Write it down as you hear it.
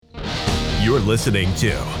You're listening to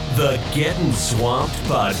the Gettin Swamped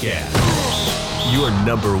Podcast, your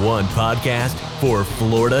 #1 podcast for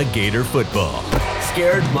Florida Gator football.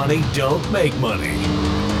 Scared money don't make money.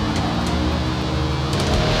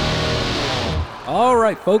 All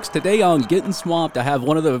right, folks, today on Gettin Swamped, I have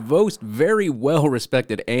one of the most very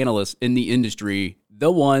well-respected analysts in the industry,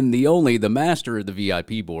 the one, the only, the master of the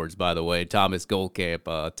VIP boards, by the way, Thomas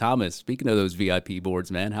Goldkamp. Thomas, speaking of those VIP boards,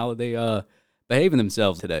 man, how are they behaving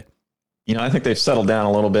themselves today? You know, I think they've settled down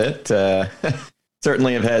a little bit.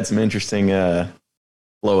 Certainly have had some interesting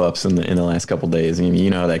blow-ups in the last couple of days. I mean,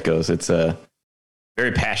 you know how that goes. It's a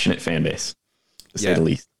very passionate fan base, to say the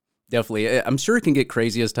least. Definitely. I'm sure it can get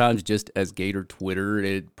crazy as times just as Gator Twitter.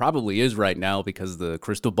 It probably is right now because the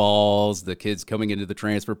crystal balls, the kids coming into the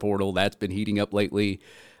transfer portal, that's been heating up lately.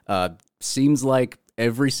 Seems like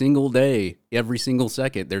every single day, every single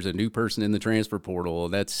second, there's a new person in the transfer portal.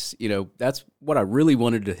 That's what I really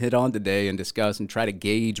wanted to hit on today and discuss and try to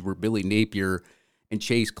gauge where Billy Napier and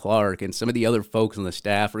Chase Clark and some of the other folks on the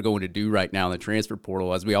staff are going to do right now in the transfer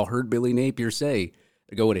portal. As we all heard Billy Napier say,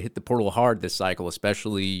 they're going to hit the portal hard this cycle,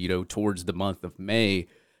 especially, towards the month of May.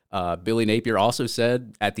 Billy Napier also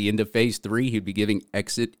said at the end of phase 3, he'd be giving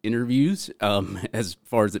exit interviews. As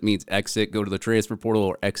far as it means exit, go to the transfer portal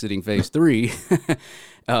or exiting phase 3.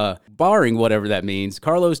 Barring whatever that means,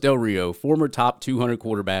 Carlos Del Rio, former top 200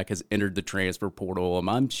 quarterback, has entered the transfer portal.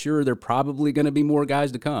 I'm sure there are probably going to be more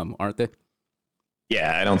guys to come, aren't they?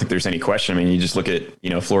 Yeah, I don't think there's any question. I mean, you just look at,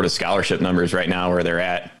 Florida's scholarship numbers right now where they're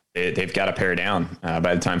at. They've got to pare down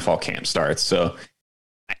by the time fall camp starts. So,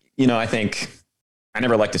 I think I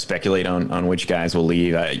never like to speculate on which guys will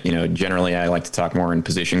leave. Generally I like to talk more in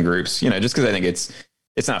position groups, just because I think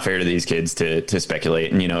it's not fair to these kids to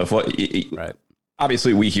speculate. And, right.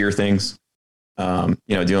 Obviously we hear things,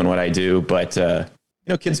 doing what I do, but,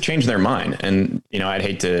 kids change their mind. And, I'd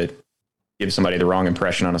hate to give somebody the wrong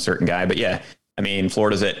impression on a certain guy. But, yeah, I mean,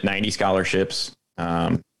 Florida's at 90 scholarships.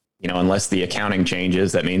 Unless the accounting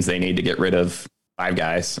changes, that means they need to get rid of 5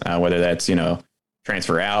 guys, whether that's,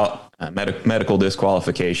 transfer out, medical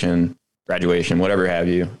disqualification, graduation, whatever have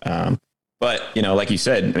you. But, like you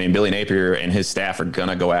said, I mean, Billy Napier and his staff are going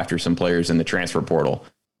to go after some players in the transfer portal.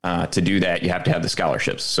 To do that, you have to have the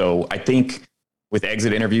scholarships. So I think with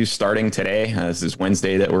exit interviews starting today, this is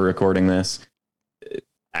Wednesday that we're recording this,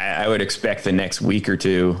 I would expect the next week or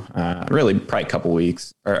two, really probably a couple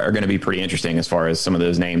weeks, are going to be pretty interesting as far as some of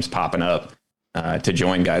those names popping up to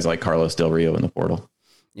join guys like Carlos Del Rio in the portal.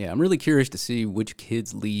 Yeah, I'm really curious to see which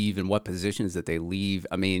kids leave and what positions that they leave.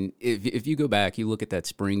 I mean, if you go back, you look at that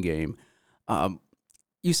spring game,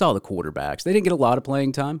 you saw the quarterbacks. They didn't get a lot of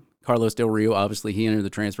playing time. Carlos Del Rio, obviously, he entered the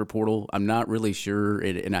transfer portal. I'm not really sure,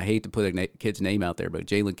 and I hate to put a kid's name out there, but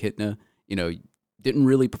Jalen Kitna, didn't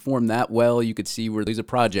really perform that well. You could see where he's a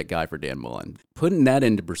project guy for Dan Mullen. Putting that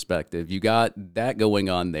into perspective, you got that going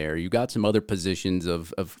on there. You got some other positions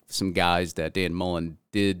of some guys that Dan Mullen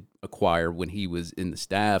did acquire when he was in the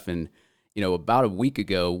staff. And, about a week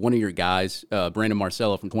ago, one of your guys, Brandon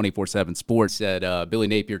Marcello from 24/7 Sports, said Billy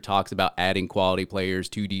Napier talks about adding quality players,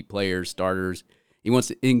 2 deep players, starters. He wants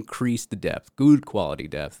to increase the depth, good quality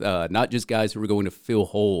depth, not just guys who are going to fill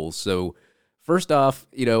holes. So, first off,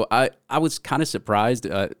 I was kind of surprised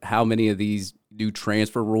how many of these new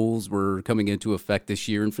transfer rules were coming into effect this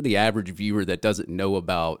year. And for the average viewer that doesn't know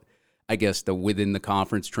about, I guess, the within the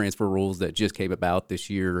conference transfer rules that just came about this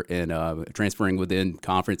year and transferring within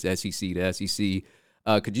conference SEC to SEC,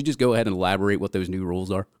 could you just go ahead and elaborate what those new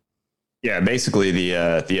rules are? Yeah, basically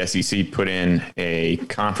the SEC put in a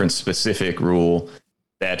conference-specific rule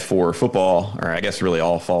that for football, or I guess really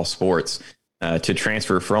all fall sports, to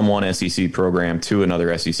transfer from one SEC program to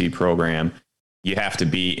another SEC program, you have to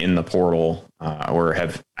be in the portal or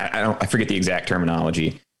have, I forget the exact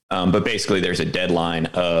terminology, but basically there's a deadline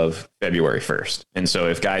of February 1st. And so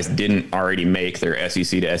if guys didn't already make their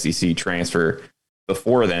SEC to SEC transfer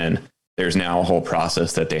before then, there's now a whole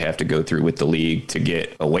process that they have to go through with the league to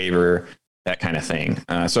get a waiver, that kind of thing.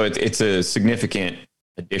 So it's a significant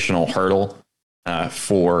additional hurdle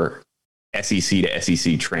for SEC to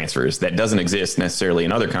SEC transfers that doesn't exist necessarily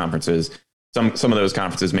in other conferences. Some of those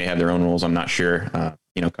conferences may have their own rules. I'm not sure.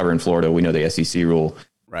 Covering Florida, we know the SEC rule.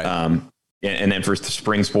 Right. And then for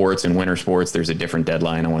spring sports and winter sports, there's a different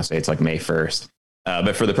deadline. I want to say it's like May 1st.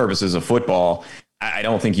 But for the purposes of football, I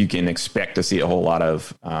don't think you can expect to see a whole lot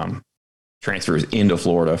of transfers into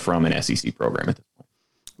Florida from an SEC program at this point.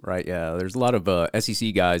 Right, yeah. There's a lot of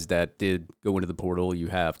SEC guys that did go into the portal. You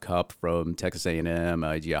have Cup from Texas A&M.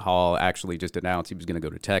 Gia Hall actually just announced he was going to go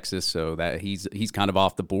to Texas, so that he's kind of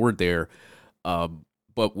off the board there.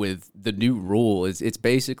 But with the new rule, it's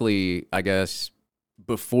basically, I guess,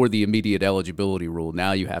 before the immediate eligibility rule,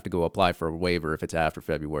 now you have to go apply for a waiver if it's after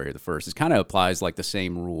February the 1st. It kind of applies like the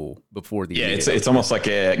same rule before the it's almost like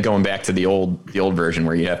going back to the old version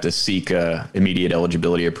where you have to seek immediate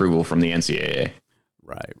eligibility approval from the NCAA.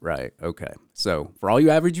 Right. Okay. So for all you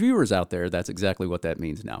average viewers out there, that's exactly what that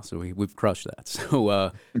means now. So we've crushed that.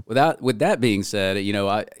 So with that being said,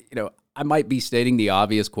 I might be stating the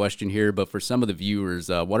obvious question here, but for some of the viewers,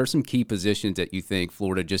 what are some key positions that you think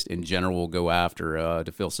Florida just in general will go after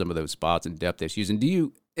to fill some of those spots and depth issues? And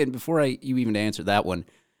before you even answer that one,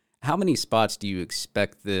 how many spots do you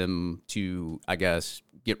expect them to, I guess,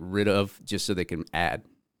 get rid of just so they can add?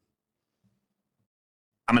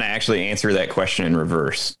 I'm going to actually answer that question in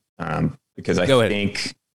reverse because I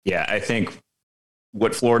think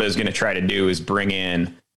what Florida is going to try to do is bring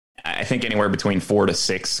in, I think, anywhere between 4 to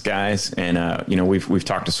 6 guys. And, we've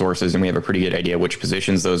talked to sources and we have a pretty good idea which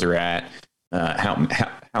positions those are at,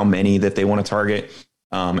 how many that they want to target.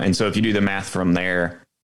 And so if you do the math from there,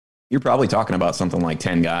 you're probably talking about something like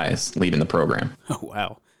 10 guys leaving the program. Oh,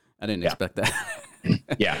 wow. I didn't expect that.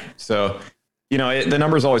 Yeah. So, the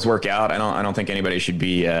numbers always work out. I don't think anybody should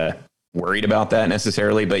be worried about that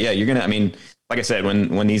necessarily. But yeah, like I said,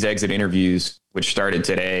 when these exit interviews, which started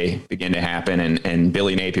today, begin to happen, and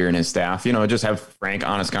Billy Napier and his staff, just have frank,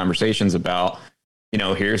 honest conversations about,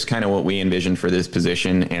 here's kind of what we envision for this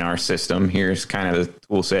position in our system. Here's kind of the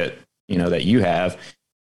tool set, that you have.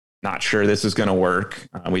 Not sure this is going to work.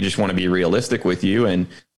 We just want to be realistic with you. And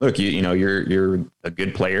look, you're a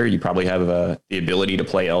good player. You probably have the ability to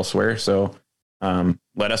play elsewhere. So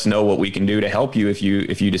let us know what we can do to help you if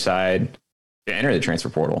you decide to enter the transfer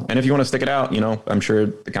portal. And if you want to stick it out, I'm sure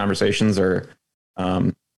the conversations are,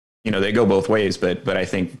 they go both ways. But I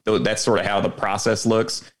think that's sort of how the process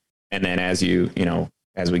looks. And then as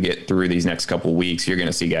as we get through these next couple of weeks, you're going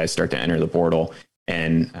to see guys start to enter the portal.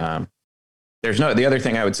 And the other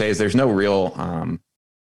thing I would say is there's no real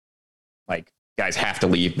guys have to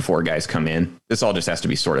leave before guys come in. This all just has to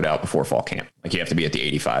be sorted out before fall camp. Like you have to be at the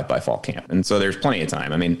 85 by fall camp. And so there's plenty of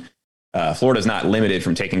time. I mean, Florida's not limited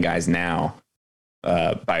from taking guys now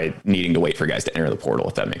by needing to wait for guys to enter the portal,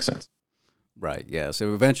 if that makes sense. Right. Yeah.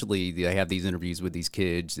 So eventually they have these interviews with these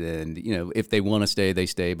kids and, if they want to stay, they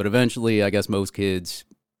stay. But eventually, I guess most kids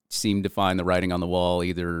seem to find the writing on the wall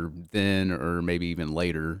either then or maybe even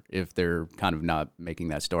later if they're kind of not making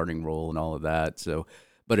that starting role and all of that. So,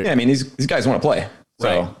 these guys want to play. So,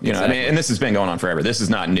 right, exactly. And this has been going on forever. This is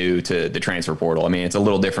not new to the transfer portal. I mean, it's a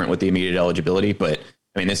little different with the immediate eligibility, but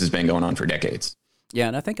this has been going on for decades. Yeah,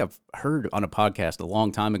 and I think I've heard on a podcast a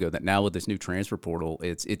long time ago that now with this new transfer portal,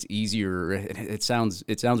 it's easier. It sounds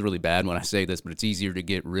really bad when I say this, but it's easier to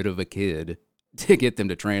get rid of a kid to get them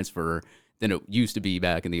to transfer than it used to be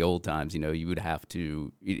back in the old times. You would have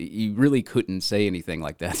to, you really couldn't say anything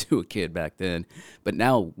like that to a kid back then. But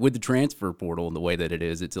now with the transfer portal and the way that it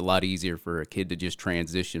is, it's a lot easier for a kid to just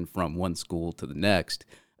transition from one school to the next,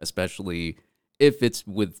 especially if it's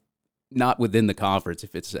not within the conference,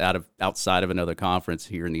 if it's outside of another conference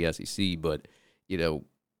here in the SEC. But,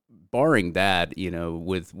 barring that,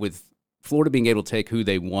 with Florida being able to take who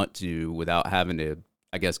they want to without having to,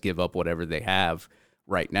 I guess, give up whatever they have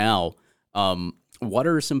right now, what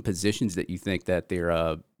are some positions that you think that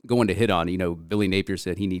they're going to hit on? Billy Napier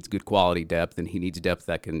said he needs good quality depth, and he needs depth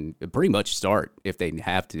that can pretty much start if they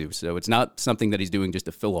have to. So it's not something that he's doing just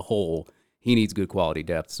to fill a hole. He needs good quality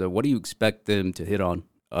depth. So what do you expect them to hit on,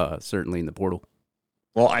 certainly in the portal?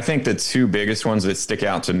 Well, I think the two biggest ones that stick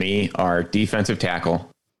out to me are defensive tackle.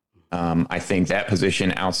 I think that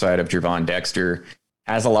position outside of Javon Dexter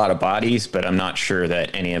has a lot of bodies, but I'm not sure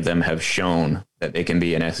that any of them have shown that they can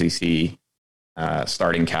be an SEC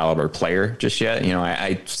starting caliber player just yet.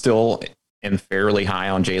 I still am fairly high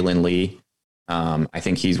on Jalen Lee. I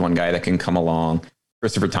think he's one guy that can come along.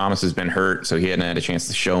 Christopher Thomas has been hurt, so he hadn't had a chance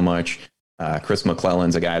to show much. Chris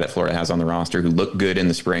McClellan's a guy that Florida has on the roster who looked good in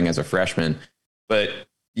the spring as a freshman. But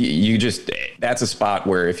that's a spot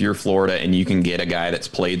where if you're Florida and you can get a guy that's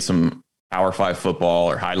played some Power 5 football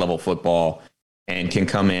or high-level football and can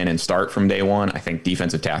come in and start from day one, I think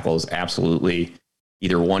defensive tackle is absolutely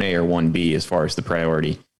either 1A or 1B as far as the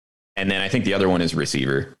priority. And then I think the other one is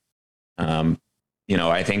receiver.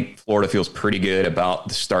 I think Florida feels pretty good about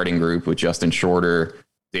the starting group with Justin Shorter,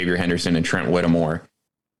 Xavier Henderson, and Trent Whittemore.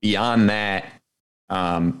 Beyond that,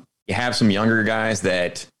 you have some younger guys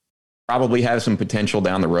that probably have some potential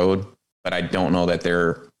down the road, but I don't know that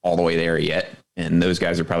they're all the way there yet. And those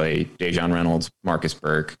guys are probably Dejon Reynolds, Marcus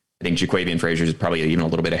Burke. I think Jaquavian Frazier is probably even a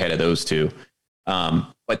little bit ahead of those two.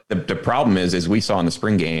 But the problem is, as we saw in the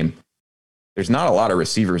spring game, there's not a lot of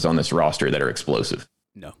receivers on this roster that are explosive.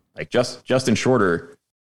 No. Like Justin Shorter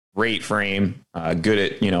great frame, good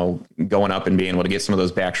at, going up and being able to get some of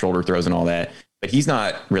those back shoulder throws and all that. But he's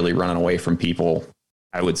not really running away from people,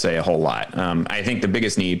 I would say, a whole lot. I think the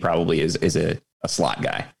biggest need probably is a slot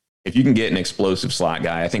guy. If you can get an explosive slot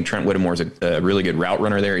guy, I think Trent Whittemore's a really good route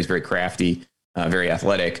runner there. He's very crafty, very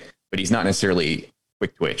athletic, but he's not necessarily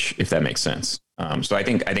quick twitch, if that makes sense. So I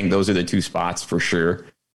think those are the two spots for sure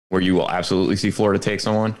where you will absolutely see Florida take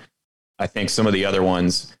someone. I think some of the other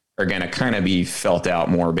ones are going to kind of be felt out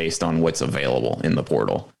more based on what's available in the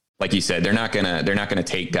portal. Like you said, they're not going to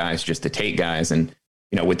take guys just to take guys. And,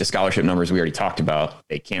 with the scholarship numbers we already talked about,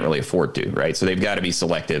 they can't really afford to, right? So they've got to be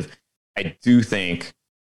selective. I do think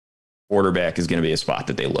quarterback is going to be a spot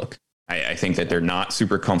that they look. I think that they're not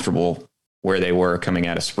super comfortable where they were coming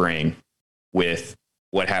out of spring with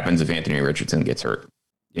what happens if Anthony Richardson gets hurt.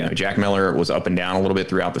 Jack Miller was up and down a little bit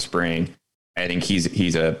throughout the spring. I think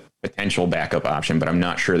he's a potential backup option, but I'm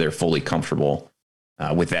not sure they're fully comfortable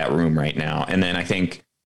with that room right now. And then I think,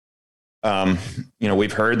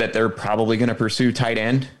 we've heard that they're probably going to pursue tight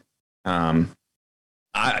end. I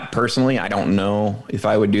don't know if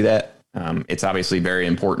I would do that. It's obviously very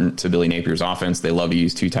important to Billy Napier's offense. They love to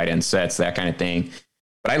use 2 tight end sets, that kind of thing.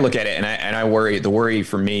 But I look at it and I worry. The worry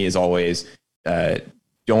for me is always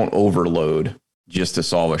don't overload just to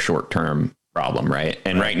solve a short-term problem, right?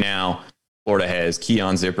 And right now, Florida has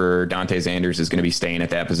Keon Zipper, Dante Zanders is going to be staying at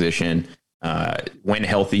that position. When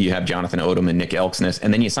healthy, you have Jonathan Odom and Nick Elksness,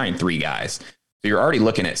 and then you sign 3 guys. So you're already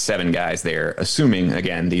looking at 7 guys there, assuming,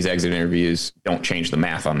 again, these exit interviews don't change the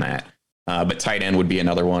math on that. But tight end would be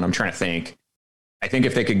another one. I'm trying to think. I think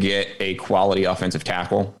if they could get a quality offensive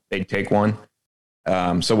tackle, they'd take one.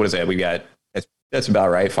 So what is that? We got, that's about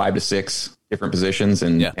right, 5 to 6 different positions.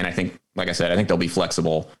 And I think, like I said, I think they'll be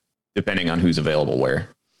flexible depending on who's available where.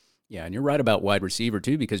 Yeah, and you're right about wide receiver,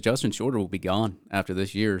 too, because Justin Shorter will be gone after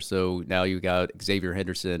this year. So now you got Xavier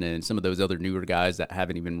Henderson and some of those other newer guys that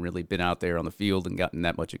haven't even really been out there on the field and gotten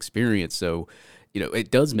that much experience. So,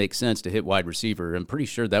 it does make sense to hit wide receiver. I'm pretty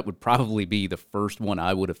sure that would probably be the first one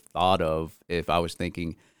I would have thought of if I was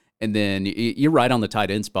thinking. And then you're right on the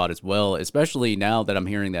tight end spot as well, especially now that I'm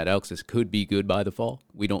hearing that Elksness could be good by the fall.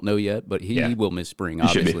 We don't know yet, but he will miss spring,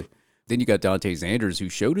 obviously. Then you got Dante Zanders, who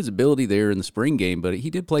showed his ability there in the spring game, but he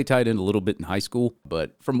did play tight end a little bit in high school.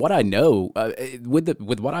 But from what I know,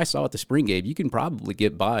 with what I saw at the spring game, you can probably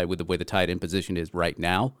get by with the way the tight end position is right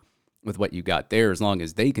now with what you got there, as long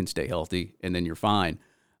as they can stay healthy, and then you're fine.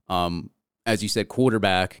 As you said,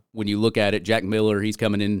 quarterback, when you look at it, Jack Miller, he's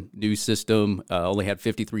coming in, new system, only had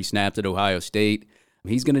 53 snaps at Ohio State.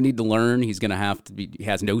 He's going to need to learn. He's going to have to be, he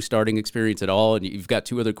has no starting experience at all. And you've got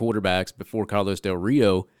 2 other quarterbacks before Carlos Del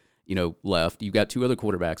Rio, left. You've got 2 other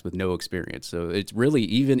quarterbacks with no experience. So it's really,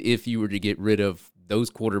 even if you were to get rid of those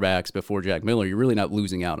quarterbacks before Jack Miller, you're really not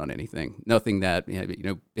losing out on anything. Nothing that,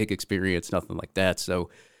 big experience, nothing like that. So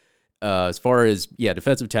as far as,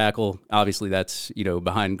 defensive tackle, obviously that's,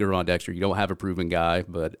 behind Garon Dexter. You don't have a proven guy,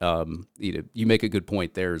 but, you make a good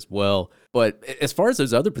point there as well. But as far as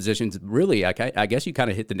those other positions, really, I guess you kind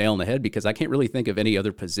of hit the nail on the head, because I can't really think of any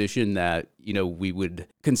other position that, we would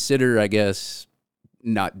consider, I guess,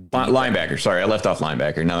 not linebacker. Sorry, I left off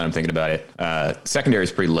linebacker. Now that I'm thinking about it, secondary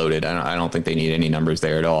is pretty loaded. I don't think they need any numbers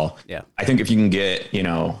there at all. Yeah, I think if you can get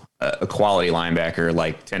a quality linebacker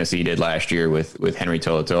like Tennessee did last year with Henry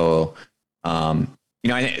To'oTo'o,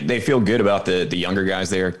 they feel good about the younger guys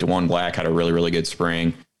there. DeJuan Black had a really, really good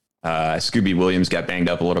spring. Scooby Williams got banged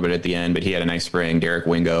up a little bit at the end, but he had a nice spring. Derek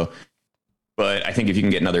Wingo. But I think if you can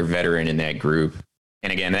get another veteran in that group,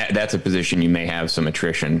 and again, that's a position you may have some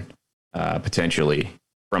attrition potentially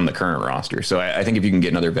from the current roster. So I think if you can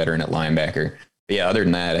get another veteran at linebacker, but other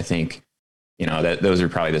than that, I think, that those are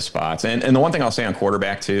probably the spots. And the one thing I'll say on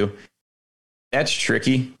quarterback too, that's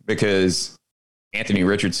tricky because Anthony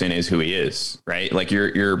Richardson is who he is, right? Like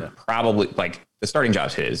you're probably, like, the starting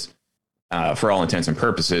job's his for all intents and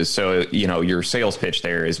purposes. So, your sales pitch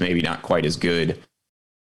there is maybe not quite as good,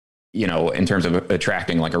 in terms of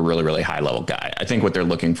attracting like a really, really high level guy. I think what they're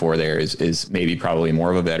looking for there is maybe probably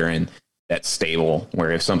more of a veteran that's stable,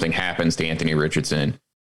 where if something happens to Anthony Richardson,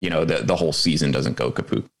 the whole season doesn't go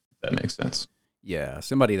kaput. If that makes sense. Yeah,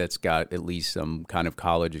 somebody that's got at least some kind of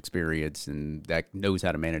college experience and that knows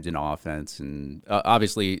how to manage an offense, and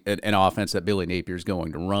obviously an offense that Billy Napier is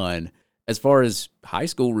going to run. As far as high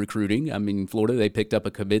school recruiting, I mean, Florida, they picked up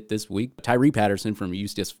a commit this week. Tyree Patterson from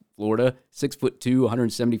Eustis, Florida, 6'2",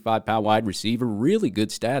 175-pound wide receiver. Really good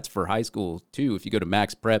stats for high school, too. If you go to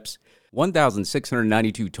Max Preps,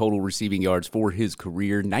 1,692 total receiving yards for his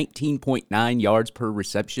career, 19.9 yards per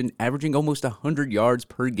reception, averaging almost 100 yards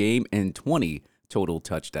per game, and 20 total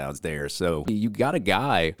touchdowns there. So you got a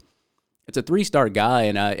guy It's a 3-star guy,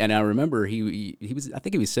 and I remember he was, I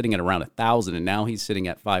think he was sitting at around 1,000, and now he's sitting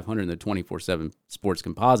at 500 in the 24/7 Sports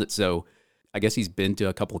Composite. So I guess he's been to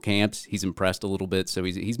a couple of camps. He's impressed a little bit, so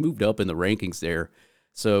he's moved up in the rankings there.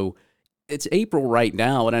 So it's April right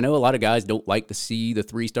now, and I know a lot of guys don't like to see the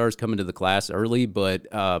 3-stars come into the class early, but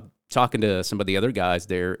talking to some of the other guys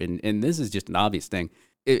there, and this is just an obvious thing.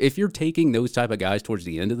 If you're taking those type of guys towards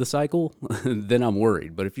the end of the cycle, then I'm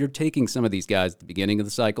worried. But if you're taking some of these guys at the beginning of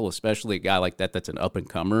the cycle, especially a guy like that that's an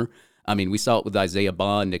up-and-comer, I mean, we saw it with Isaiah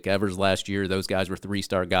Bond, Nick Evers last year. Those guys were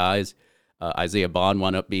 3-star guys. Isaiah Bond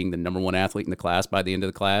wound up being the number 1 athlete in the class by the end of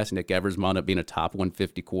the class. Nick Evers wound up being a top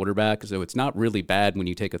 150 quarterback. So it's not really bad when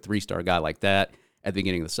you take a 3-star guy like that at the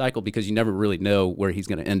beginning of the cycle, because you never really know where he's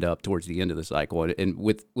going to end up towards the end of the cycle. And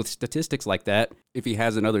with statistics like that, if he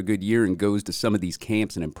has another good year and goes to some of these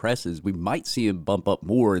camps and impresses, we might see him bump up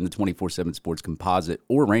more in the 24/7 Sports Composite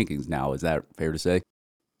or rankings now. Is that fair to say?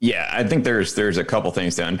 Yeah, I think there's a couple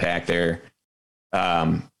things to unpack there.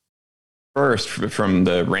 First, from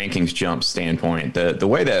the rankings jump standpoint, the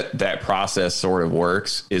way that process sort of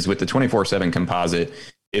works is with the 24/7 Composite.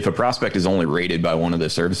 If a prospect is only rated by one of the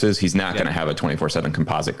services, he's not going to have a 24/7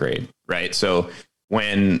 composite grade, right? So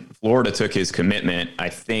when Florida took his commitment, I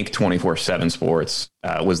think 24/7 Sports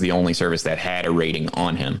was the only service that had a rating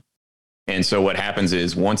on him. And so what happens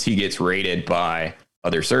is once he gets rated by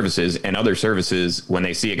other services, and other services, when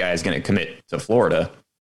they see a guy is going to commit to Florida,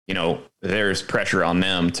 there's pressure on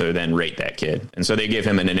them to then rate that kid. And so they give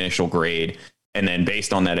him an initial grade. And then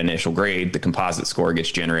based on that initial grade, the composite score gets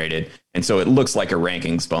generated. And so it looks like a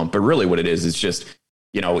rankings bump, but really what it is just,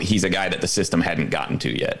 he's a guy that the system hadn't gotten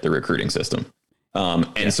to yet, the recruiting system.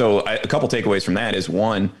 So a couple takeaways from that is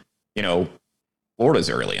one, Florida's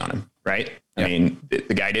early on him, right? Yeah. I mean,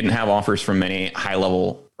 the guy didn't have offers from many high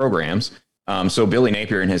level programs. So Billy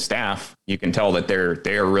Napier and his staff, you can tell that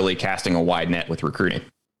they're really casting a wide net with recruiting,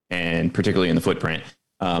 and particularly in the footprint.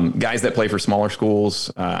 Guys that play for smaller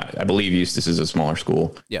schools, I believe Eustis is a smaller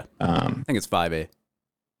school. Yeah, I think it's 5A.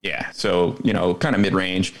 Yeah, so, kind of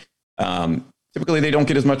mid-range. Typically, they don't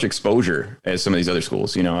get as much exposure as some of these other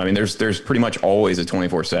schools. I mean, there's pretty much always a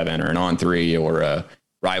 24/7 or an On3 or a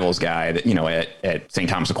Rivals guy that, at St.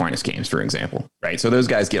 Thomas Aquinas games, for example, right? So those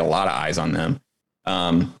guys get a lot of eyes on them.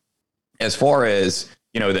 As far as,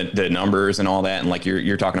 the numbers and all that, and like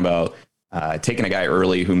you're talking about, taking a guy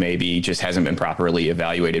early who maybe just hasn't been properly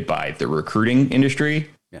evaluated by the recruiting industry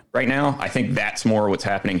right now. I think that's more what's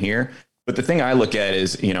happening here. But the thing I look at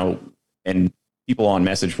is, and people on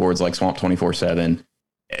message boards like Swamp 24/7,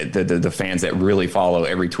 the fans that really follow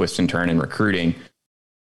every twist and turn in recruiting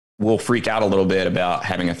will freak out a little bit about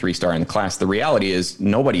having a 3-star in the class. The reality is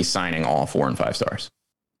nobody's signing all 4 and 5 stars.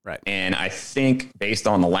 Right. And I think based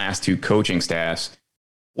on the last 2 coaching staffs,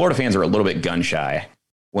 Florida fans are a little bit gun shy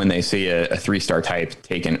when they see a 3-star type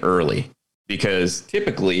taken early, because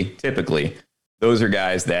typically those are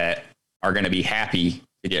guys that are going to be happy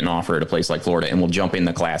to get an offer at a place like Florida and will jump in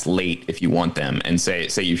the class late if you want them and say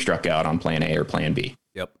you struck out on plan A or plan B.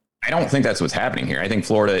 Yep. I don't think that's what's happening here. I think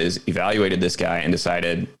Florida has evaluated this guy and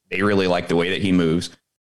decided they really like the way that he moves.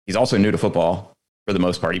 He's also new to football for the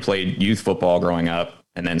most part. He played youth football growing up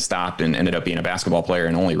and then stopped and ended up being a basketball player,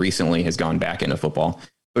 and only recently has gone back into football.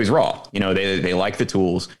 So he's raw. They like the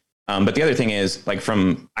tools. But the other thing is,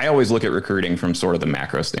 I always look at recruiting from sort of the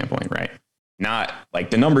macro standpoint, right? Not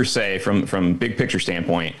like the numbers say from big picture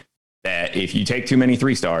standpoint that if you take too many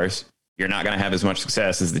 3-stars, you're not going to have as much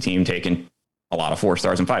success as the team taking a lot of 4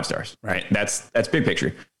 stars and 5 stars, right? That's big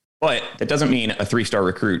picture. But that doesn't mean a 3-star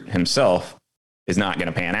recruit himself is not going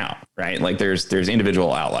to pan out, right? Like there's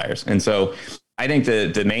individual outliers. And so I think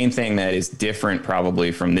the main thing that is different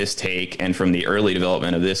probably from this take and from the early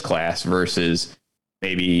development of this class versus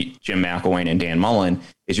maybe Jim McElwain and Dan Mullen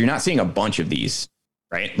is you're not seeing a bunch of these,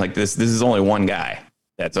 right? Like this is only one guy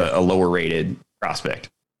that's a lower rated prospect.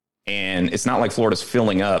 And it's not like Florida's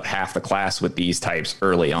filling up half the class with these types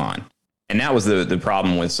early on. And that was the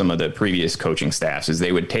problem with some of the previous coaching staffs is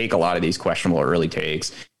they would take a lot of these questionable early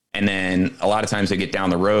takes. And then a lot of times they get down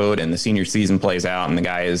the road and the senior season plays out and the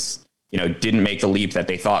guy is, didn't make the leap that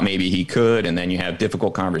they thought maybe he could. And then you have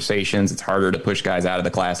difficult conversations. It's harder to push guys out of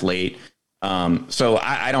the class late. So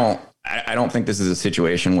I don't think this is a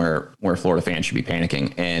situation where Florida fans should be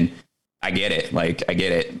panicking. And I get it.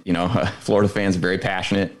 Florida fans are very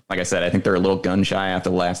passionate. Like I said, I think they're a little gun shy after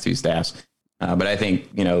the last 2 staffs. But I think,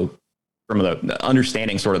 from the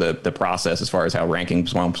understanding sort of the process as far as how ranking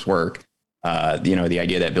swamps work, the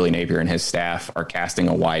idea that Billy Napier and his staff are casting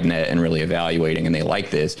a wide net and really evaluating, and they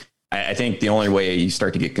like this. I think the only way you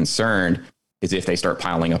start to get concerned is if they start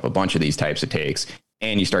piling up a bunch of these types of takes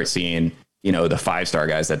and you start seeing, the 5-star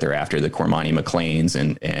guys that they're after, the Cormani McLeans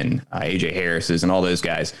and AJ Harris's and all those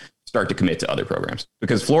guys start to commit to other programs,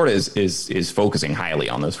 because Florida is focusing highly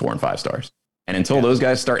on those 4 and 5 stars. And until those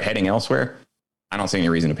guys start heading elsewhere, I don't see any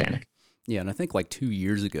reason to panic. Yeah, and I think like 2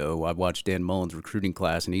 years ago, I watched Dan Mullen's recruiting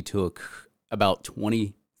class, and he took about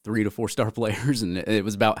 23 to 4-star players, and it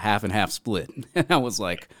was about half and half split. And I was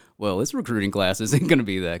like, well, this recruiting class isn't going to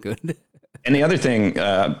be that good. And the other thing,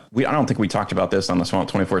 I don't think we talked about this on the Swamp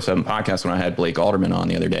 24/7 podcast when I had Blake Alderman on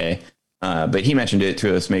the other day, but he mentioned it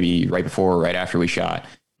to us maybe right before or right after we shot.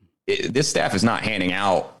 This staff is not handing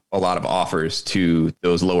out a lot of offers to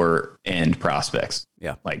those lower end prospects.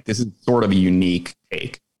 Yeah. Like, this is sort of a unique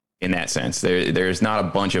take in that sense. There's not a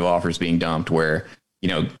bunch of offers being dumped where,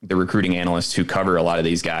 the recruiting analysts who cover a lot of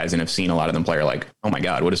these guys and have seen a lot of them play are like, oh my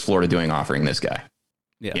God, what is Florida doing offering this guy?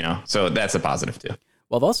 Yeah. So that's a positive too.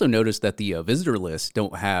 Well, I've also noticed that the visitor lists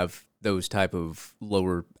don't have those type of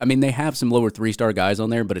lower, I mean, they have some lower 3-star guys on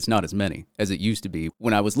there, but it's not as many as it used to be.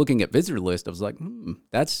 When I was looking at visitor list, I was like,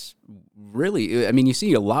 that's really, I mean, you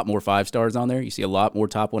see a lot more 5-stars on there. You see a lot more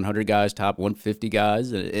top 100 guys, top 150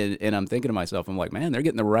 guys. And I'm thinking to myself, I'm like, man, they're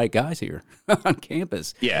getting the right guys here on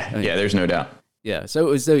campus. Yeah. There's no doubt. Yeah.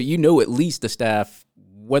 So at least the staff,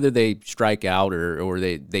 whether they strike out or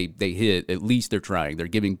they hit, at least they're trying. They're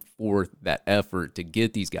giving forth that effort to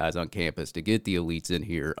get these guys on campus, to get the elites in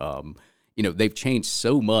here. They've changed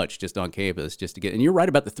so much just on campus just to get, and you're right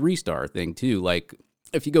about the 3-star thing too. Like,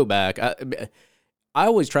 if you go back, I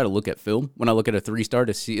always try to look at film when I look at a 3-star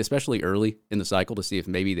to see, especially early in the cycle, to see if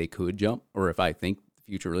maybe they could jump or if I think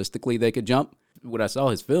futuristically they could jump. When I saw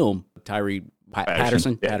his film, Tyree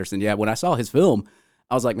Patterson. Yeah. When I saw his film,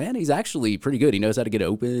 I was like, man, he's actually pretty good. He knows how to get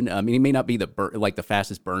open. I mean, he may not be the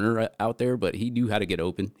fastest burner out there, but he knew how to get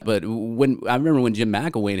open. But I remember when Jim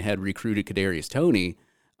McElwain had recruited Kadarius Toney,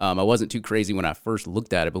 I wasn't too crazy when I first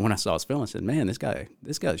looked at it, but when I saw his film, I said, man, this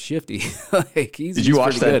guy's shifty. Did you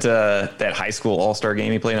watch that high school all-star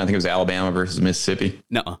game he played? I think it was Alabama versus Mississippi.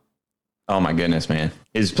 Nuh-uh. Oh my goodness, man.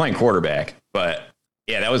 He was playing quarterback, but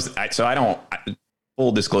yeah,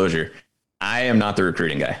 full disclosure, I am not the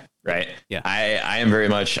recruiting guy. Right. Yeah. I am very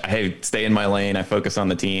much, I stay in my lane. I focus on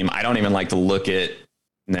the team. I don't even like to look at,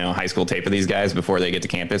 high school tape of these guys before they get to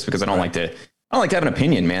campus, because I don't like to have an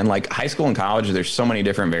opinion, man. Like, high school and college, there's so many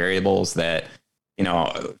different variables that,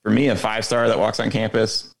 for me, a 5-star that walks on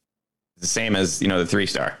campus is the same as, the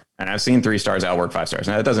 3-star. And I've seen 3-stars outwork 5-stars.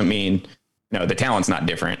 Now, that doesn't mean, the talent's not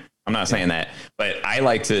different. I'm not saying that, but I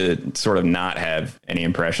like to sort of not have any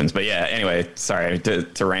impressions. But yeah, anyway, sorry to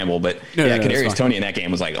ramble, but Kadarius Toney in that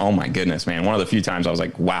game was like, oh my goodness, man. One of the few times I was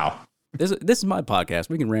like, wow. This is my podcast.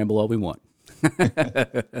 We can ramble all we want.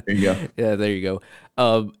 There you go. Yeah, there you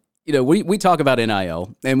go. We talk about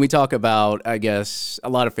NIL, and we talk about, I guess, a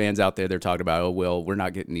lot of fans out there, they're talking about, oh, well, we're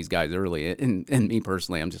not getting these guys early. And me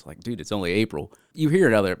personally, I'm just like, dude, it's only April. You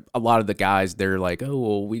hear a lot of the guys, they're like, oh,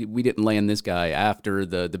 well, we didn't land this guy after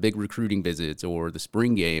the big recruiting visits or the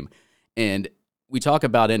spring game. And we talk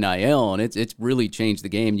about NIL, and it's really changed the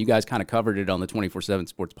game. You guys kind of covered it on the 24/7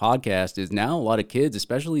 Sports podcast, is now a lot of kids,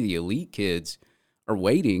 especially the elite kids, are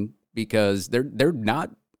waiting because they're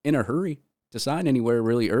not in a hurry to sign anywhere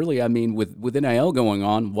really early. I mean, with NIL going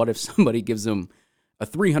on, what if somebody gives them a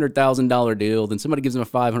 $300,000 deal, then somebody gives them a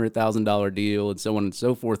 $500,000 deal, and so on and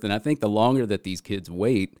so forth? And I think the longer that these kids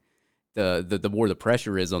wait, the more the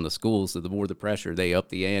pressure is on the schools. So the more the pressure, they up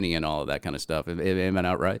the ante and all of that kind of stuff. Am I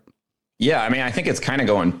not right? Yeah, I mean, I think it's kind of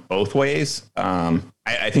going both ways.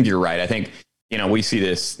 I think you're right. I think, we see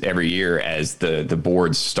this every year as the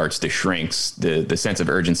board starts to shrink. The sense of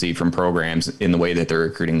urgency from programs in the way that they're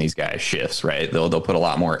recruiting these guys shifts, right? They'll put a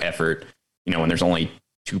lot more effort, when there's only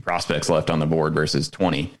 2 prospects left on the board versus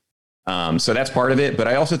 20. So that's part of it. But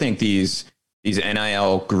I also think these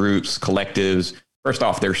NIL groups, collectives, first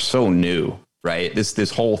off, they're so new, right?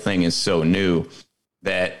 This whole thing is so new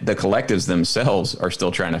that the collectives themselves are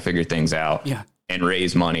still trying to figure things out. Yeah. And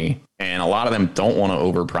raise money. And a lot of them don't want to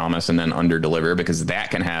overpromise and then underdeliver, because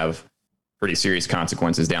that can have pretty serious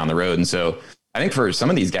consequences down the road. And so I think for some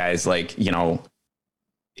of these guys, like,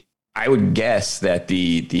 I would guess that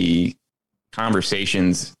the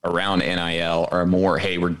conversations around NIL are more,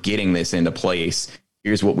 hey, we're getting this into place.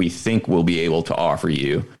 Here's what we think we'll be able to offer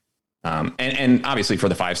you. And obviously for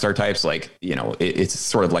the 5-star types, like, it's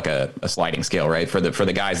sort of like a sliding scale, right? For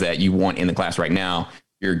the guys that you want in the class right now,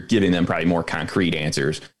 you're giving them probably more concrete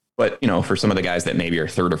answers. But, for some of the guys that maybe are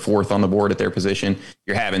 3rd or 4th on the board at their position,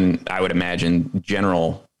 you're having, I would imagine,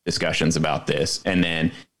 general discussions about this. And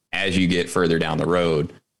then as you get further down the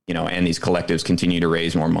road, and these collectives continue to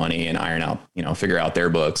raise more money and iron out, figure out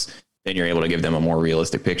their books, then you're able to give them a more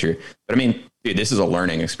realistic picture. But I mean, dude, this is a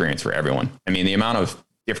learning experience for everyone. I mean, the amount of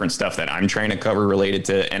different stuff that I'm trying to cover related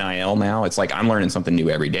to NIL now, it's like I'm learning something new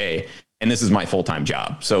every day. And this is my full-time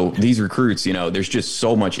job. So these recruits, there's just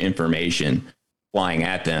so much information flying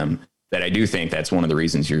at them that I do think that's one of the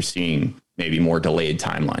reasons you're seeing maybe more delayed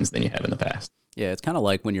timelines than you have in the past. Yeah, it's kind of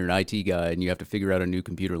like when you're an IT guy and you have to figure out a new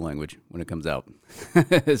computer language when it comes out.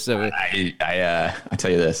 So I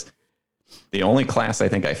tell you this, the only class I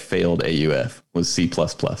think I failed at UF was C++.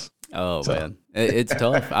 Oh, so. Man, it's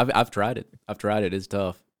tough. I've tried it. It's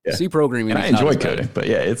tough. Yeah. C programming. And I enjoy coding, but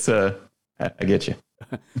yeah, it's I get you.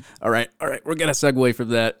 All right. We're going to segue from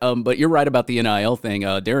that. But you're right about the NIL thing.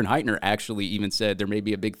 Darren Heitner actually even said there may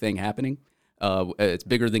be a big thing happening. It's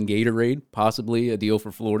bigger than Gatorade, possibly a deal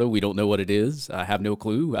for Florida. We don't know what it is. I have no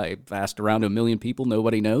clue. I've asked around 1 million people.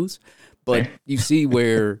 Nobody knows. But you see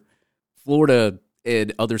where Florida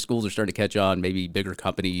and other schools are starting to catch on, maybe bigger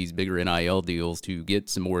companies, bigger NIL deals to get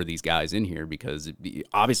some more of these guys in here, because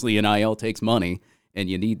obviously NIL takes money and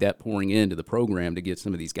you need that pouring into the program to get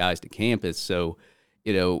some of these guys to campus. So,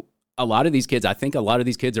 a lot of these kids, I think a lot of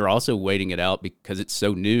these kids are also waiting it out because it's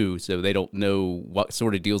so new, so they don't know what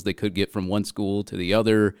sort of deals they could get from one school to the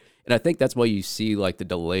other. And I think that's why you see like the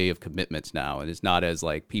delay of commitments now. And it's not as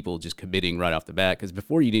like people just committing right off the bat, because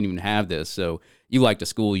before you didn't even have this. So you liked a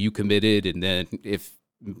school, you committed, and then if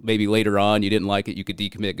maybe later on you didn't like it, you could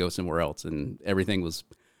decommit, go somewhere else, and everything was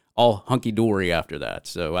all hunky-dory after that.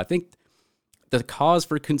 So I think the cause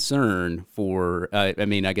for concern for, I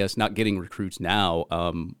guess not getting recruits now,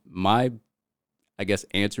 my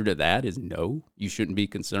answer to that is no, you shouldn't be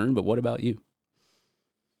concerned. But what about you?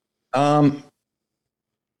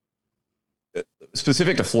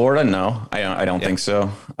 Specific to Florida, no, I don't think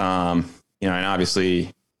so. And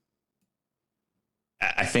obviously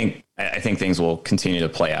I think things will continue to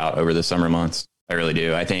play out over the summer months. I really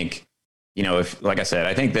do. I think, if, like I said,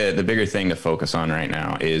 I think the bigger thing to focus on right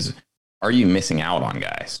now is, are you missing out on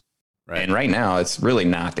guys? Right. And right now, it's really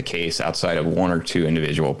not the case outside of one or two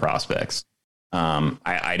individual prospects.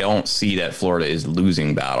 I don't see that Florida is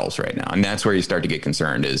losing battles right now. And that's where you start to get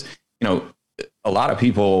concerned is, a lot of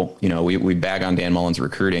people, we bag on Dan Mullen's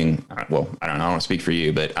recruiting. Well, I don't want to speak for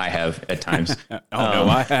you, but I have at times. No,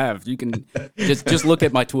 I have. You can just look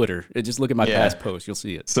at my Twitter. Just look at my past posts. You'll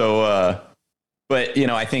see it. So, but,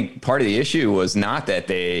 I think part of the issue was not that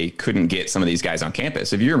they couldn't get some of these guys on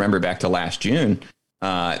campus. If you remember back to last June,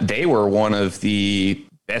 they were one of the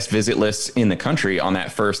best visit lists in the country on that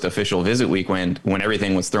first official visit week when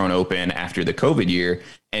everything was thrown open after the COVID year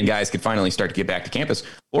and guys could finally start to get back to campus.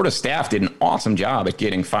 Florida staff did an awesome job at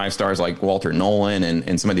getting 5 stars like Walter Nolan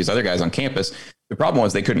and some of these other guys on campus. The problem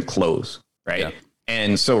was they couldn't close, right? Yeah.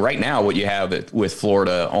 And so right now what you have with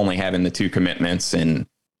Florida only having the 2 commitments and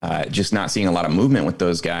just not seeing a lot of movement with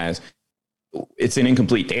those guys, it's an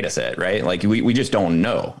incomplete data set, right? Like we just don't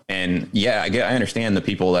know. And yeah, I understand the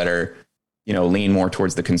people that are, lean more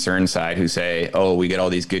towards the concern side who say, oh, we get all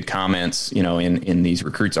these good comments, in these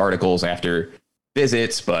recruits articles after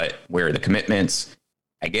visits, but where are the commitments?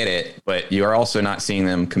 I get it, but you are also not seeing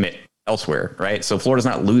them commit elsewhere, right? So Florida's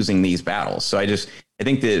not losing these battles. So I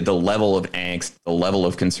think the level of angst, the level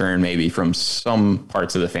of concern maybe from some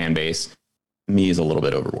parts of the fan base, to me, is a little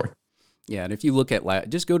bit overboard. Yeah, and if you look at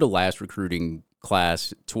just go to last recruiting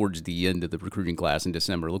class towards the end of the recruiting class in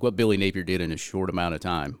December. Look what Billy Napier did in a short amount of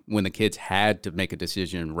time. When the kids had to make a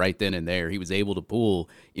decision right then and there, he was able to pull,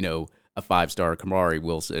 a 5-star Kamari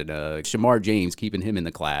Wilson, Shamar James, keeping him in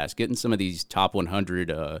the class, getting some of these top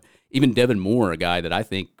 100, even Devin Moore, a guy that I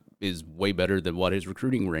think is way better than what his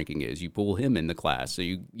recruiting ranking is. You pull him in the class, so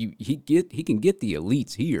he can get the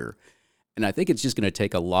elites here. And I think it's just going to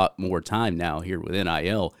take a lot more time now here with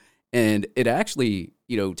NIL. And it actually,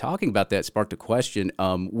 talking about that sparked a question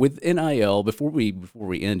with NIL. Before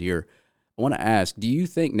we end here, I want to ask: do you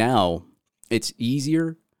think now it's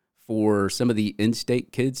easier for some of the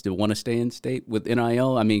in-state kids to want to stay in-state with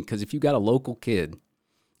NIL? I mean, because if you got a local kid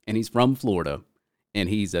and he's from Florida and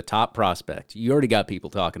he's a top prospect, you already got people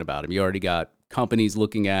talking about him. You already got companies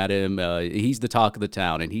looking at him. He's the talk of the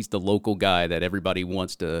town, and he's the local guy that everybody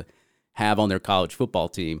wants to have on their college football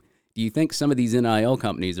team. Do you think some of these NIL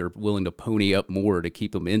companies are willing to pony up more to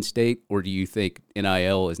keep them in state, or do you think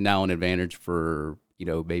NIL is now an advantage for,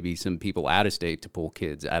 maybe some people out of state to pull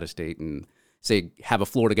kids out of state and say have a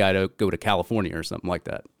Florida guy to go to California or something like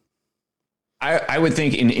that? I would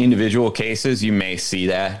think in individual cases you may see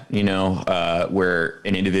that, where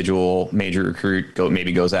an individual major recruit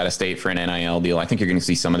goes out of state for an NIL deal. I think you're going to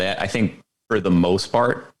see some of that. I think for the most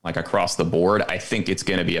part, like across the board, I think it's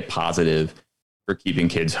going to be a positive for keeping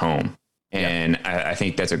kids home. And I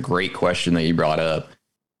think that's a great question that you brought up,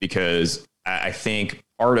 because I think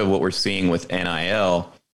part of what we're seeing with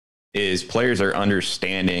NIL is players are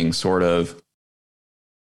understanding sort of,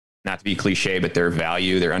 not to be cliche, but their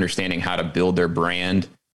value. They're understanding how to build their brand.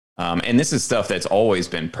 And this is stuff that's always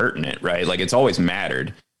been pertinent, right? Like it's always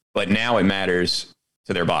mattered, but now it matters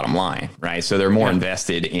to their bottom line, right? So they're more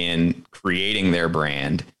invested in creating their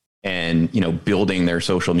brand and, you know, building their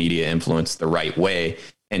social media influence the right way.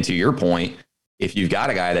 And to your point, if you've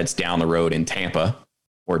got a guy that's down the road in Tampa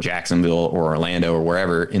or Jacksonville or Orlando or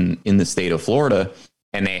wherever in the state of Florida,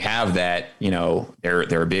 and they have that, you know,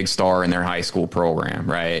 they're a big star in their high school program,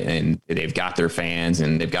 right? And they've got their fans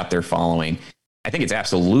and they've got their following. I think it's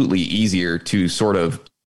absolutely easier to sort of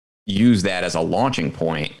use that as a launching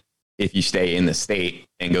point if you stay in the state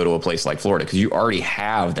and go to a place like Florida, because you already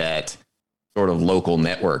have that sort of local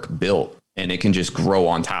network built, and it can just grow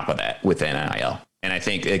on top of that with NIL. And I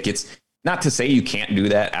think it gets, not to say you can't do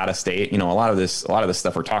that out of state. You know, a lot of this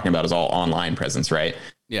stuff we're talking about is all online presence, right?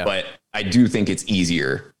 Yeah. But I do think it's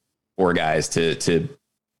easier for guys to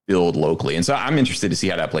build locally. And so I'm interested to see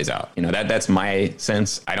how that plays out. You know, that's my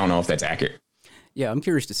sense. I don't know if that's accurate. Yeah, I'm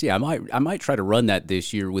curious to see. I might try to run that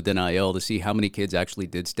this year with NIL to see how many kids actually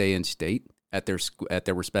did stay in state at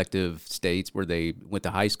their respective states where they went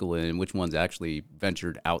to high school in, and which ones actually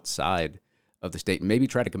ventured outside of the state. And maybe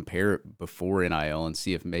try to compare it before NIL and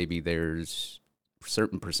see if maybe there's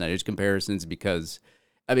certain percentage comparisons, because,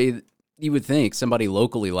 I mean, you would think somebody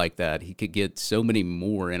locally like that, he could get so many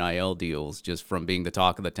more NIL deals just from being the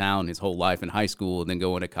talk of the town his whole life in high school and then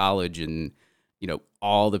going to college, and, you know,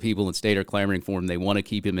 all the people in state are clamoring for him. They want to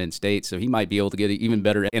keep him in state. So he might be able to get even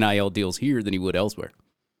better NIL deals here than he would elsewhere.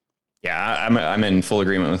 Yeah, I'm in full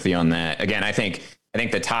agreement with you on that. Again, I think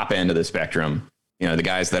the top end of the spectrum, you know, the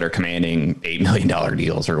guys that are commanding $8 million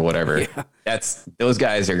deals or whatever, those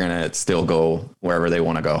guys are going to still go wherever they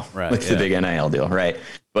want to go with the big NIL deal. Right.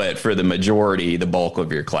 But for the majority, the bulk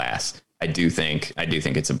of your class, I do think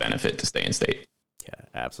it's a benefit to stay in state. Yeah,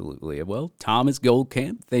 absolutely. Well, Thomas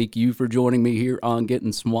Goldkamp, thank you for joining me here on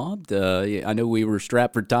Getting Swamped. I know we were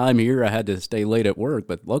strapped for time here. I had to stay late at work,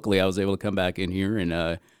 but luckily I was able to come back in here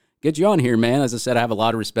and get you on here, man. As I said, I have a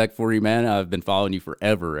lot of respect for you, man. I've been following you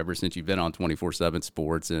forever, ever since you've been on 24/7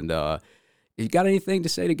 Sports. And if you got anything to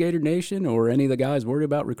say to Gator Nation or any of the guys worried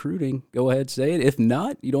about recruiting, go ahead, say it. If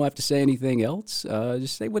not, you don't have to say anything else.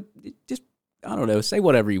 Just say I don't know, say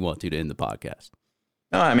whatever you want to end the podcast.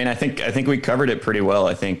 No, I mean, I think we covered it pretty well.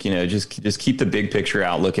 I think, you know, just keep the big picture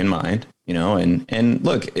outlook in mind, you know, and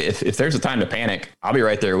look, if there's a time to panic, I'll be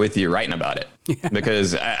right there with you writing about it,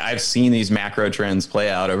 because I've seen these macro trends play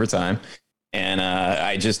out over time, and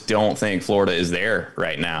I just don't think Florida is there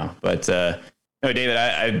right now. But no, David,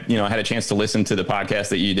 I had a chance to listen to the podcast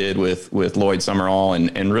that you did with Lloyd Summerall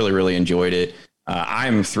and really, really enjoyed it.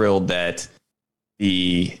 I'm thrilled that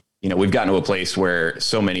we've gotten to a place where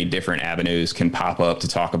so many different avenues can pop up to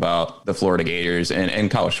talk about the Florida Gators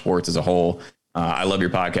and college sports as a whole. I love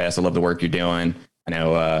your podcast. I love the work you're doing. I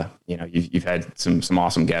know, you've had some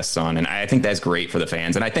awesome guests on, and I think that's great for the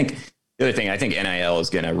fans. And I think the other thing, I think NIL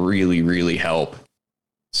is going to really, really help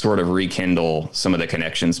sort of rekindle some of the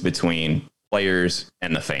connections between players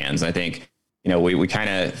and the fans. I think, you know, we kind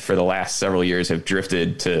of, for the last several years, have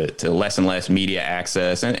drifted to less and less media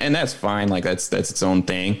access, and that's fine. Like that's its own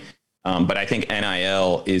thing. But I think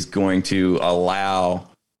NIL is going to allow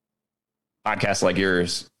podcasts like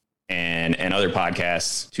yours and other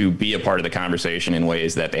podcasts to be a part of the conversation in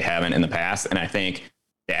ways that they haven't in the past. And I think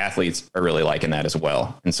the athletes are really liking that as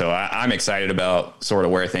well. And so I'm excited about sort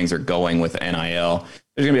of where things are going with NIL.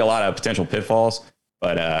 There's going to be a lot of potential pitfalls,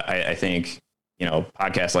 but I think, you know,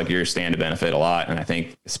 podcasts like yours stand to benefit a lot. And I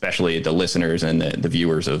think especially the listeners and the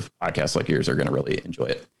viewers of podcasts like yours are going to really enjoy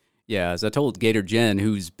it. Yeah, as I told Gator Jen,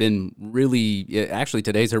 who's been really, actually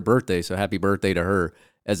today's her birthday, so happy birthday to her.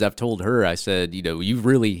 As I've told her, I said, you know,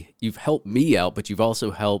 you've helped me out, but you've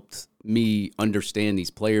also helped me understand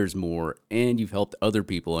these players more, and you've helped other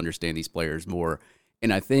people understand these players more.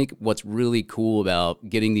 And I think what's really cool about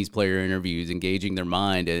getting these player interviews, engaging their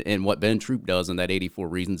mind, and what Ben Troop does on that 84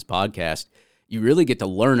 Reasons podcast, you really get to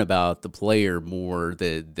learn about the player more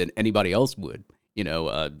than anybody else would. You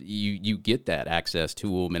know, you get that access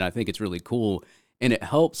to them, and I think it's really cool, and it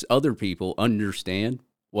helps other people understand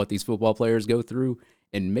what these football players go through,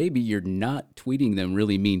 and maybe you're not tweeting them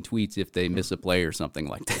really mean tweets if they miss a play or something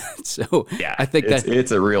like that. So yeah, I think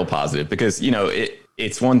it's a real positive, because, you know,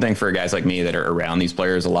 it's one thing for guys like me that are around these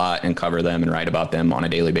players a lot and cover them and write about them on a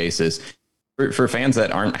daily basis. For fans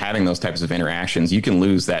that aren't having those types of interactions, you can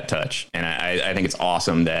lose that touch, and I think it's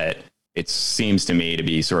awesome that it seems to me to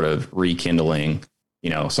be sort of rekindling, you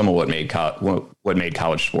know, some of what made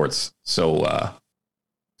college sports so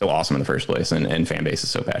awesome in the first place, and fan base is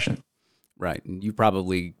so passionate. Right. And you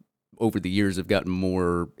probably, over the years, have gotten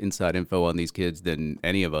more inside info on these kids than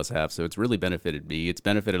any of us have. So it's really benefited me. It's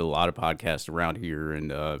benefited a lot of podcasts around here.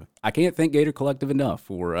 And I can't thank Gator Collective enough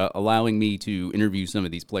for allowing me to interview some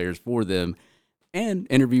of these players for them and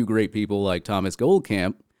interview great people like Thomas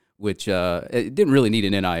Goldkamp, which it didn't really need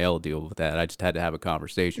an NIL deal with that. I just had to have a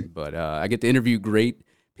conversation. But I get to interview great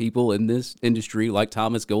people in this industry like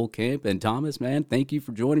Thomas Goldkamp. And Thomas, man, thank you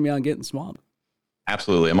for joining me on Gettin' Swamped.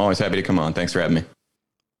 Absolutely. I'm always happy to come on. Thanks for having me.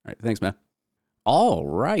 All right. Thanks, man. All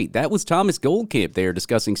right. That was Thomas Goldkamp there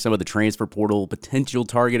discussing some of the transfer portal potential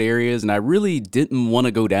target areas. And I really didn't want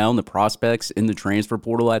to go down the prospects in the transfer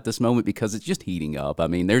portal at this moment because it's just heating up. I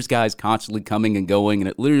mean, there's guys constantly coming and going, and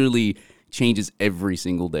it literally changes every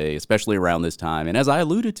single day, especially around this time. And as I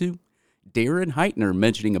alluded to, Darren Heitner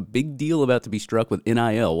mentioning a big deal about to be struck with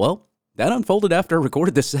NIL. Well, that unfolded after I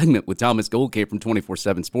recorded this segment with Thomas Goldkamp from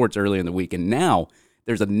 24/7 Sports earlier in the week. And now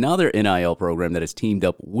there's another NIL program that has teamed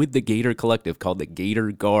up with the Gator Collective called the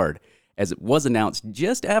Gator Guard, as it was announced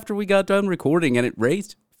just after we got done recording, and it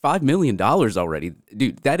raised $5 million already.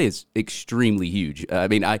 Dude, that is extremely huge. I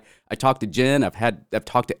mean, I talked to Jen. I've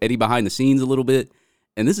talked to Eddie behind the scenes a little bit,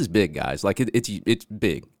 and this is big, guys. Like, it's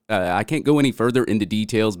big. I can't go any further into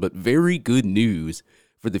details, but very good news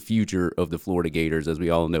for the future of the Florida Gators. As we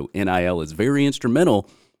all know, NIL is very instrumental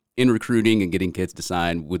in recruiting and getting kids to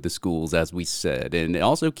sign with the schools, as we said, and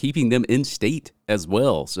also keeping them in state as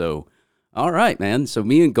well. So, all right, man. So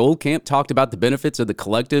me and Goldkamp talked about the benefits of the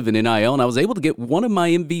collective and NIL, and I was able to get one of my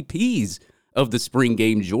MVPs of the spring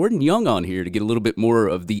game, Jordan Young, on here to get a little bit more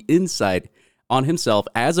of the insight on himself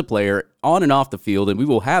as a player on and off the field, and we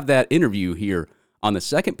will have that interview here on the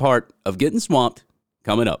second part of Getting Swamped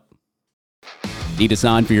coming up. Need a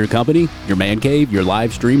sign for your company, your man cave, your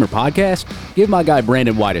live stream, or podcast? Give my guy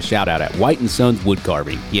Brandon White a shout out at White & Sons Wood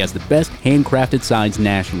Carving. He has the best handcrafted signs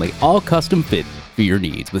nationally, all custom fit for your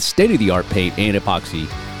needs. With state-of-the-art paint and epoxy,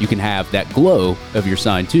 you can have that glow of your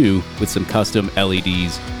sign too with some custom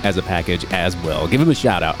LEDs as a package as well. Give him a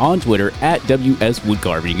shout out on Twitter at WS Wood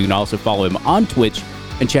Carving. You can also follow him on Twitch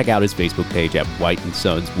and check out his Facebook page at White &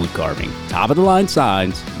 Sons Wood Carving. Top of the line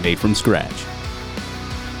signs made from scratch.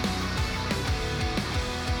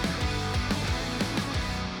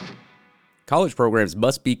 College programs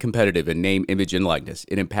must be competitive in name, image, and likeness.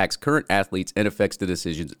 It impacts current athletes and affects the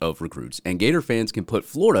decisions of recruits. And Gator fans can put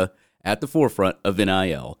Florida at the forefront of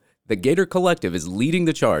NIL. The Gator Collective is leading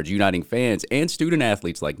the charge, uniting fans and student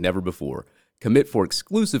athletes like never before. Commit for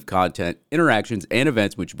exclusive content, interactions, and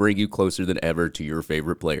events which bring you closer than ever to your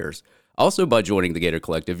favorite players. Also, by joining the Gator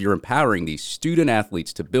Collective, you're empowering these student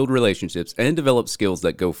athletes to build relationships and develop skills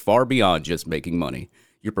that go far beyond just making money.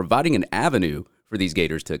 You're providing an avenue for these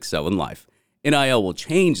Gators to excel in life. NIL will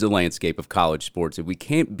change the landscape of college sports, and we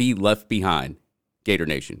can't be left behind. Gator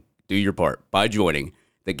Nation, do your part by joining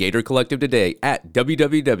the Gator Collective today at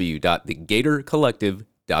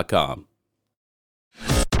www.thegatorcollective.com.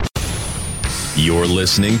 You're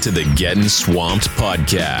listening to the Gettin' Swamped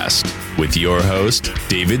podcast with your host,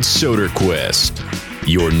 David Soderquist,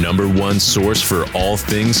 your number one source for all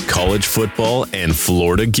things college football and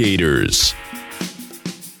Florida Gators.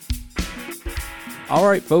 All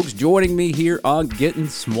right, folks, joining me here on Getting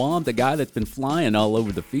Swamped, the guy that's been flying all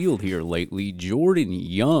over the field here lately, Jordan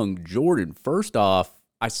Young. Jordan, first off,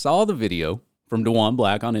 I saw the video from DeJuan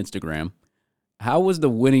Black on Instagram. How was the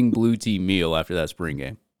winning blue team meal after that spring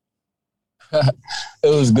game? It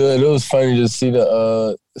was good. It was funny to see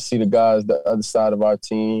the guys the other side of our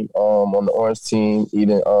team on the orange team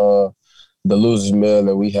eating the losers meal,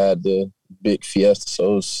 and we had the big fiesta,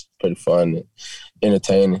 so it was pretty fun and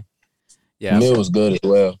entertaining. Yeah, the meal was good as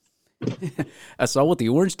well. I saw what the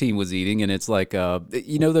orange team was eating, and it's like,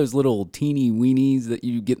 you know those little teeny weenies that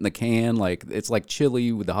you get in the can? Like, it's like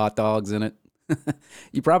chili with the hot dogs in it.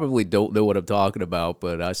 You probably don't know what I'm talking about,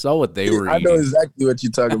 but I saw what they were eating. I know exactly what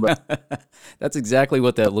you're talking about. That's exactly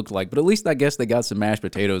what that looked like. But at least I guess they got some mashed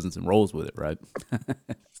potatoes and some rolls with it, right?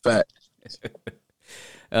 Fact.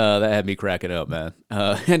 That had me cracking up, man.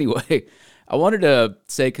 Anyway, I wanted to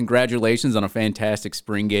say congratulations on a fantastic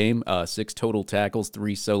spring game. 6 total tackles,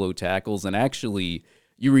 3 solo tackles. And actually,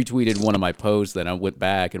 you retweeted one of my posts that I went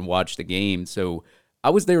back and watched the game. So I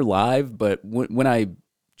was there live, but when I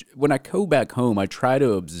go back home, I try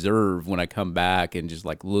to observe when I come back and just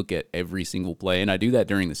like look at every single play. And I do that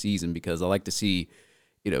during the season because I like to see,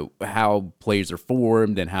 you know, how plays are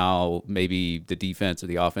formed and how maybe the defense or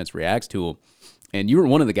the offense reacts to them. And you were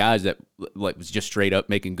one of the guys that like was just straight up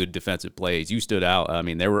making good defensive plays. You stood out. I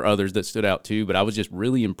mean, there were others that stood out too, but I was just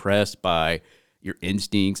really impressed by your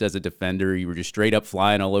instincts as a defender. You were just straight up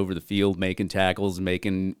flying all over the field, making tackles,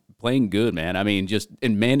 playing good, man. I mean, just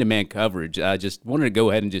in man-to-man coverage. I just wanted to go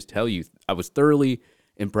ahead and just tell you I was thoroughly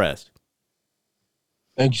impressed.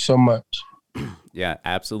 Thank you so much. Yeah,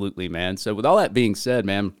 absolutely, man. So with all that being said,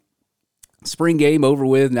 man, spring game over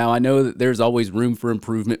with. Now, I know that there's always room for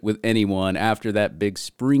improvement with anyone after that big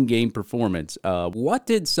spring game performance. What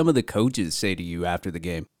did some of the coaches say to you after the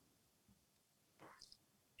game?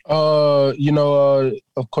 Of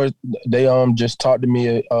course, they just talked to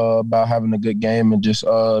me about having a good game and just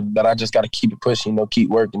that I just got to keep it pushing, keep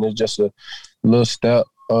working. It's just a little step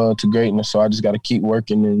to greatness, so I just got to keep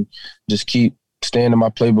working and just keep staying in my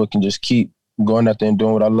playbook and just keep going out there and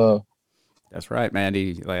doing what I love. That's right,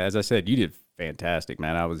 Mandy. Like, as I said, you did fantastic,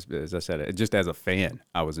 man. As I said, just as a fan,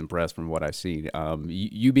 I was impressed from what I've seen.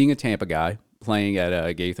 You being a Tampa guy, playing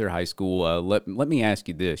at Gaither High School, let me ask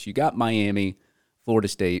you this. You got Miami, Florida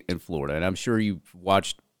State, and Florida, and I'm sure you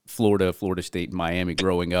watched Florida State, and Miami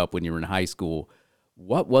growing up when you were in high school.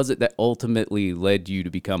 What was it that ultimately led you to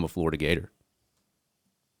become a Florida Gator?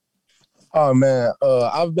 Oh, man,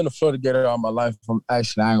 I've been a Florida Gator all my life. I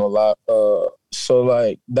ain't gonna lie.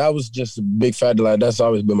 So, that was just a big factor. That's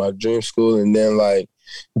always been my dream school. And then,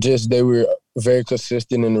 they were very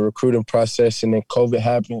consistent in the recruiting process. And then COVID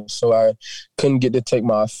happened, so I couldn't get to take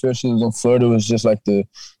my officials. And Florida was just, the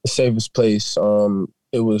safest place.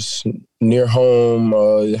 It was near home.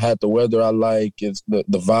 It had the weather I like. It's the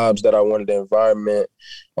vibes that I wanted, the environment.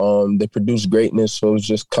 They produced greatness, so it was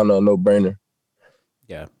just kind of a no-brainer.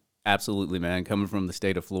 Yeah. Absolutely, man. Coming from the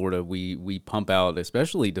state of Florida, we pump out,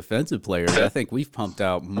 especially defensive players. I think we've pumped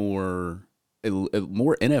out more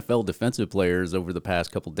NFL defensive players over the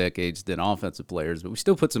past couple decades than offensive players, but we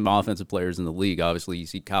still put some offensive players in the league. Obviously, you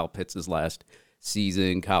see Kyle Pitts' last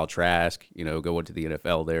season, Kyle Trask, going to the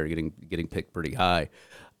NFL there, getting picked pretty high.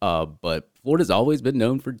 But Florida's always been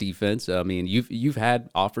known for defense. I mean, you've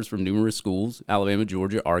had offers from numerous schools: Alabama,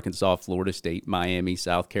 Georgia, Arkansas, Florida State, Miami,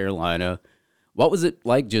 South Carolina. What was it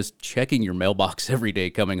like just checking your mailbox every day,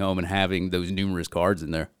 coming home and having those numerous cards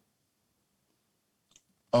in there?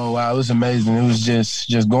 Oh, wow, it was amazing. It was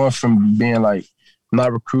just going from being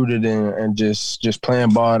not recruited and just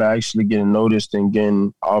playing ball to actually getting noticed and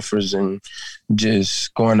getting offers and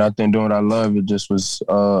just going out there and doing what I love. It just was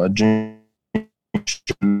a dream,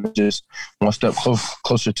 just one step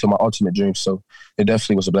closer to my ultimate dream. So it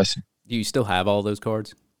definitely was a blessing. Do you still have all those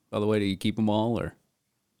cards, by the way? Do you keep them all, or?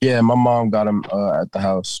 Yeah, my mom got them at the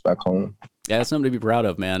house back home. Yeah, that's something to be proud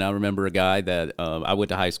of, man. I remember a guy that I went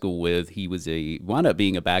to high school with. He wound up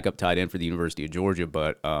being a backup tight end for the University of Georgia,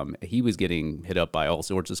 but he was getting hit up by all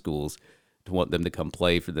sorts of schools to want them to come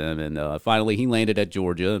play for them. And finally, he landed at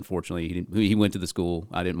Georgia. Unfortunately, he went to the school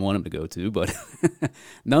I didn't want him to go to, but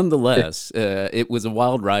nonetheless, it was a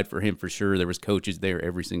wild ride for him for sure. There was coaches there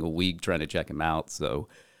every single week trying to check him out. So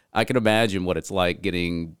I can imagine what it's like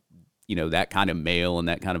getting that kind of mail and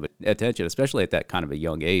that kind of attention, especially at that kind of a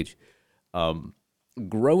young age.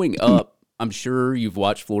 Growing up, I'm sure you've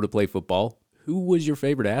watched Florida play football. Who was your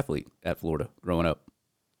favorite athlete at Florida growing up?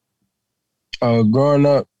 Growing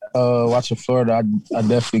up, watching Florida, I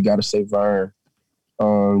definitely got to say Vern.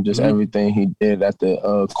 Everything he did at the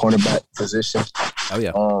cornerback position. Oh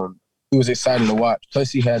yeah. It was exciting to watch.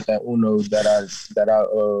 Plus, he had that Uno that I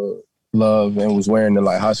love and was wearing in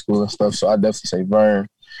high school and stuff. So I definitely say Vern.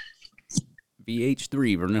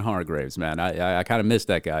 VH3, Vernon Hargraves, man. I kind of missed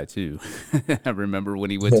that guy, too. I remember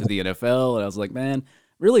when he went to the NFL, and I was like, man,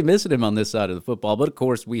 really missing him on this side of the football. But, of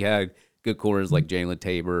course, we had good corners like Jalen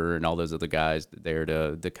Tabor and all those other guys there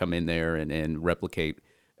to come in there and replicate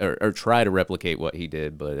or try to replicate what he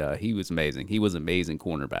did. But he was amazing. He was an amazing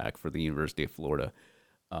cornerback for the University of Florida.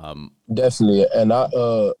 Definitely. And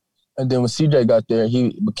then when CJ got there,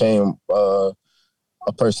 he became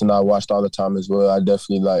a person I watched all the time as well. I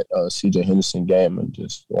definitely like C.J. Henderson game and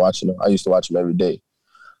just watching him. I used to watch him every day.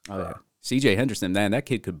 Oh yeah, C.J. Henderson, man, that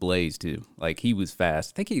kid could blaze too. He was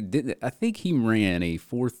fast. I think he ran a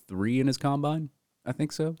 4.3 in his combine. I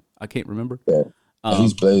think so. I can't remember. Yeah.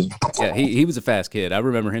 He's blazing. Yeah, he was a fast kid. I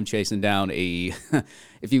remember him chasing down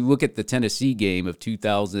if you look at the Tennessee game of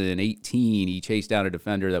 2018, he chased down a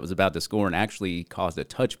defender that was about to score and actually caused a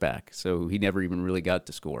touchback. So he never even really got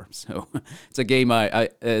to score. So it's a game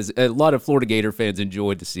as a lot of Florida Gator fans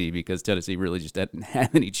enjoyed to see because Tennessee really just didn't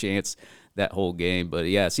have any chance that whole game. But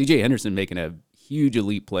yeah, C.J. Henderson making a huge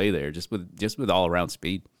elite play there just with all around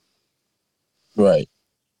speed. Right.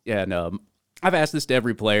 Yeah, and I've asked this to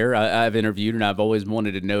every player I've interviewed, and I've always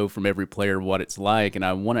wanted to know from every player what it's like. And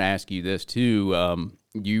I want to ask you this too.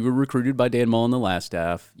 You were recruited by Dan Mullen, the last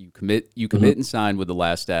staff. You commit and sign with the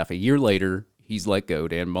last staff. A year later, he's let go.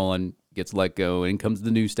 Dan Mullen gets let go, and in comes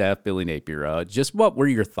the new staff, Billy Napier. Just what were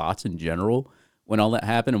your thoughts in general when all that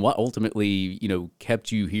happened, and what ultimately,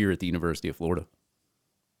 kept you here at the University of Florida?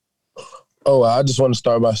 Oh, I just want to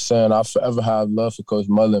start by saying I forever have love for Coach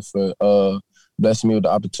Mullen for blessing me with the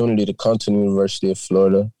opportunity to come to the University of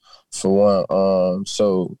Florida, for one.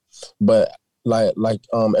 But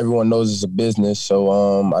everyone knows it's a business,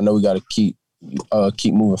 so I know we got to keep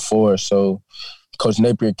moving forward. So Coach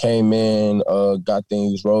Napier came in, got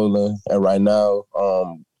things rolling, and right now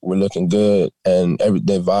we're looking good, and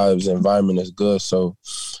everyday vibes and environment is good. So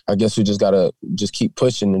I guess we just gotta just keep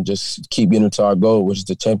pushing and just keep getting to our goal, which is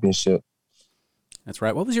the championship. That's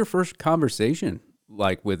right. What was your first conversation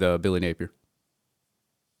like with Billy Napier?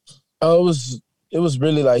 It was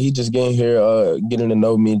really like he just getting here, getting to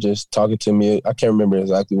know me, just talking to me. I can't remember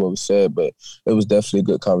exactly what was said, but it was definitely a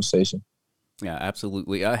good conversation. Yeah,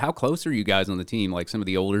 absolutely. How close are you guys on the team? Like some of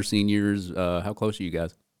the older seniors, how close are you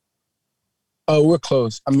guys? Oh, we're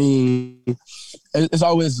close. I mean, it's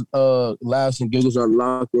always laughs and giggles around the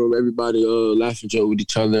locker room. Everybody laughs and joke with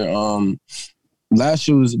each other. Last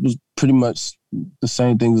year was pretty much the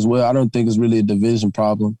same thing as well. I don't think it's really a division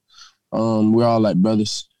problem. We're all like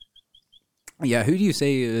brothers. Yeah, who do you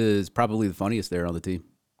say is probably the funniest there on the team?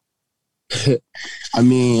 I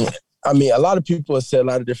mean, a lot of people have said a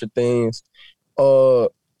lot of different things.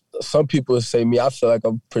 Some people say me. I feel like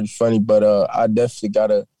I'm pretty funny, but I definitely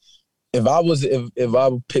gotta. If I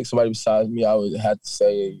would pick somebody besides me, I would have to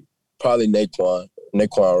say probably Naquan.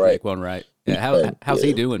 Naquan Wright. Naquan Wright. Yeah, how's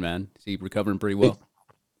he doing, man? Is he recovering pretty well?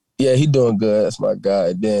 Yeah, he doing good. That's my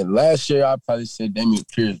guy. Then last year, I'd probably say Damian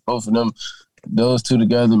Pierce. Both of them, those two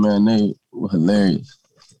together, man, they were hilarious.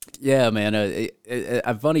 Yeah, man.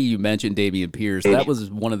 Funny you mentioned Damian Pierce. That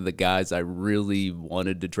was one of the guys I really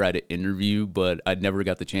wanted to try to interview, but I never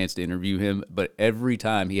got the chance to interview him. But every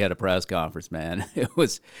time he had a press conference, man,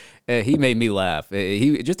 he made me laugh.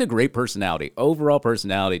 He just a great personality. Overall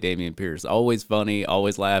personality, Damian Pierce. Always funny,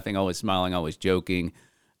 always laughing, always smiling, always joking.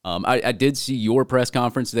 I did see your press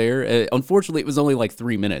conference there. Unfortunately, it was only like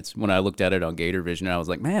 3 minutes when I looked at it on Gator Vision. I was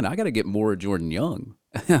like, man, I got to get more of Jordan Young.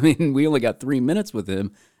 I mean, we only got 3 minutes with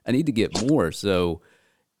him. I need to get more. So,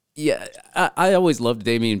 yeah, I always loved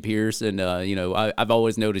Damian Pierce. And, I've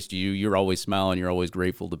always noticed you're always smiling. You're always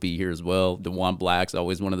grateful to be here as well. DeJuan Black's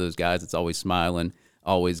always one of those guys that's always smiling,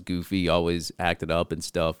 always goofy, always acted up and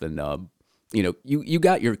stuff. And, you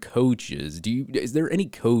got your coaches. Is there any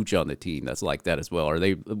coach on the team that's like that as well? Are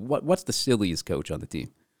they what's the silliest coach on the team?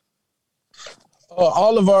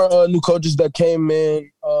 All of our new coaches that came in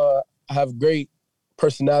have great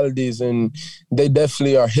personalities, and they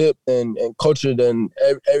definitely are hip and cultured, and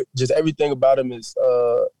just everything about them is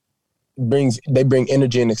they bring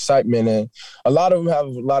energy and excitement, and a lot of them have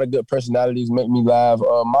a lot of good personalities, make me laugh.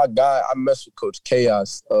 My guy, I mess with Coach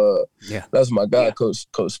Chaos. That's my guy, yeah.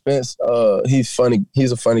 Coach Spence. He's funny.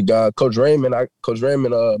 He's a funny guy. Coach Raymond,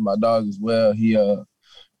 my dog as well. He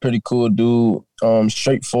pretty cool dude.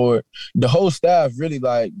 Straightforward. The whole staff really,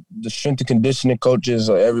 like the strength and conditioning coaches,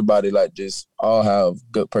 or everybody, like just all have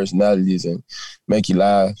good personalities and make you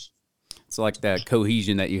laugh. It's like that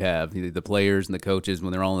cohesion that you have, the players and the coaches,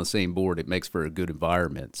 when they're all on the same board, it makes for a good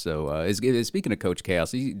environment. So speaking of Coach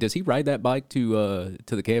Chaos, does he ride that bike to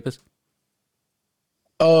the campus?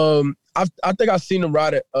 I think I've seen him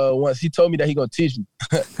ride it once. He told me that he's going to teach me.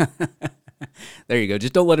 There you go.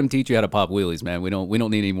 Just don't let him teach you how to pop wheelies, man. We don't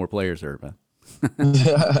need any more players hurt, man.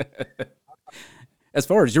 As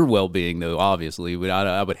far as your well-being, though, obviously,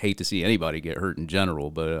 I would hate to see anybody get hurt in general,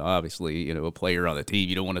 but obviously, a player on the team,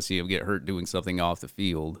 you don't want to see him get hurt doing something off the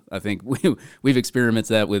field. I think we've experienced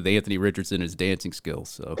that with Anthony Richardson and his dancing skills.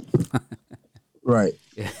 So, right.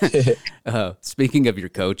 Speaking of your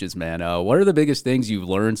coaches, man, what are the biggest things you've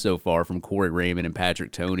learned so far from Corey Raymond and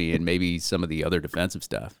Patrick Toney, and maybe some of the other defensive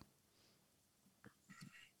staff?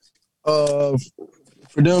 For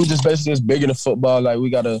them, just basically, it's bigger than football. Like, we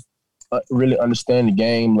gotta really understand the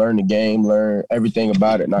game, learn everything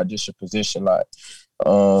about it, not just your position. Like,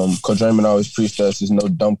 Coach Raymond always preached us, there's no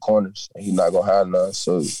dumb corners, and he's not gonna have none.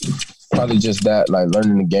 So probably just that, like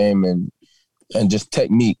learning the game and just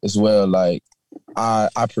technique as well. Like our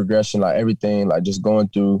progression, like everything, like just going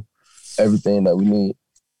through everything that we need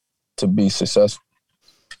to be successful.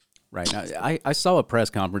 Right. Now, I saw a press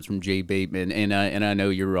conference from Jay Bateman, and I know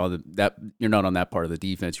you're you're not on that part of the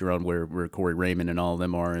defense. You're on where Corey Raymond and all of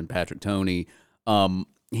them are, and Patrick Toney.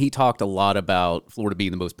 He talked a lot about Florida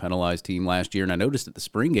being the most penalized team last year, and I noticed at the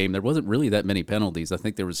spring game there wasn't really that many penalties. I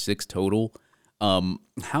think there was 6 total.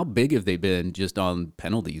 How big have they been just on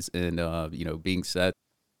penalties and being set?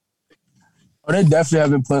 Oh, they definitely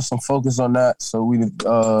have been putting some focus on that. So we,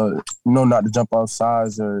 know not to jump off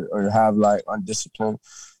sides or have like undisciplined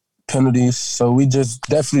penalties. So we just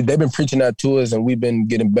definitely, they've been preaching that to us, and we've been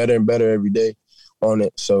getting better and better every day on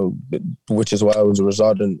it. So, which is why it was a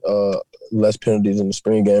result in less penalties in the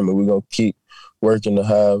spring game, and we're going to keep working to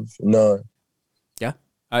have none. Yeah,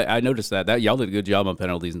 I noticed that y'all did a good job on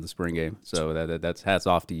penalties in the spring game. So that's hats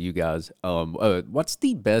off to you guys. What's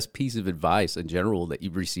the best piece of advice in general that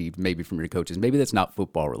you've received, maybe from your coaches? Maybe that's not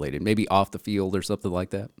football related, maybe off the field or something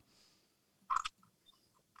like that.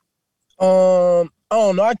 I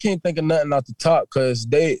don't know. I can't think of nothing off the top because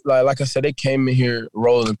they, like I said, they came in here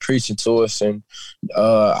rolling, preaching to us, and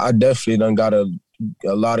I definitely done got a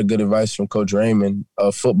lot of good advice from Coach Raymond,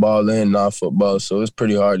 football and non-football. So it's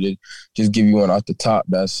pretty hard to just give you one off the top.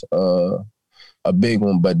 That's a big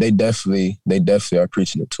one, but they definitely are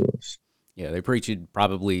preaching it to us. Yeah, they preach it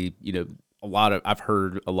probably, I've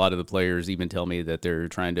heard a lot of the players even tell me that they're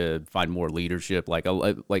trying to find more leadership.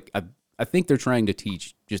 I think they're trying to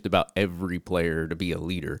teach just about every player to be a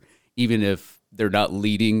leader, even if they're not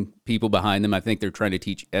leading people behind them. I think they're trying to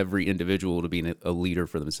teach every individual to be a leader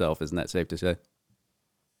for themselves. Isn't that safe to say?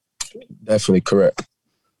 Definitely correct.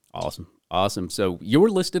 Awesome. So you're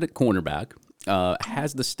listed at cornerback.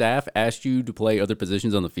 Has the staff asked you to play other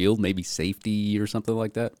positions on the field, maybe safety or something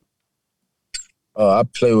like that? I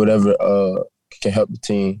play whatever can help the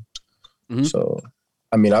team. Mm-hmm. So,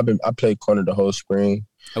 I mean, I played corner the whole spring.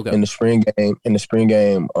 Okay. In the spring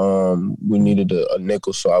game, we needed a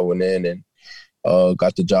nickel, so I went in and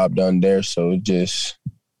got the job done there. So just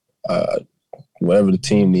whatever the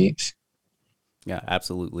team needs. Yeah,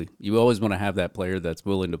 absolutely. You always want to have that player that's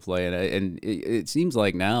willing to play, and it seems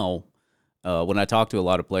like now, when I talk to a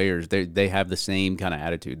lot of players, they have the same kind of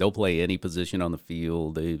attitude. They'll play any position on the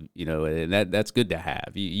field, and that's good to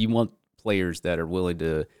have. You want players that are willing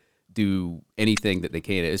to do anything that they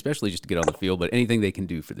can, especially just to get on the field, but anything they can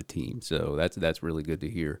do for the team. So that's really good to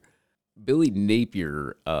hear. Billy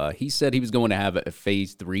Napier, he said he was going to have a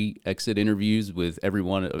phase 3 exit interviews with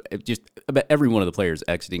just about every one of the players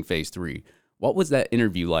exiting phase 3. What was that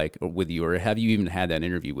interview like with you, or have you even had that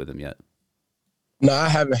interview with him yet? No, I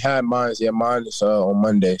haven't had mine yet. Mine is on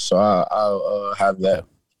Monday, so I'll have that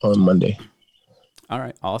on Monday. All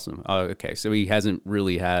right, awesome. Okay, so he hasn't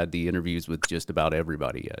really had the interviews with just about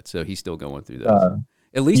everybody yet, so he's still going through those.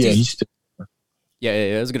 At least he's still.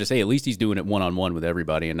 Yeah, I was going to say, at least he's doing it one-on-one with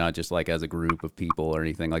everybody and not just like as a group of people or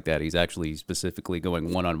anything like that. He's actually specifically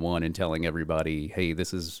going one-on-one and telling everybody, hey,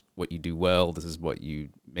 this is what you do well, this is what you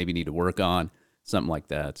maybe need to work on, something like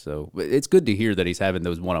that. So it's good to hear that he's having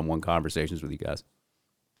those one-on-one conversations with you guys.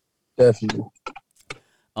 Definitely.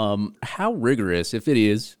 How rigorous, if it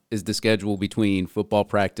is the schedule between football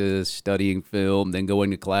practice, studying film, then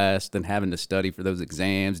going to class, then having to study for those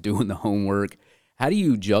exams, doing the homework? How do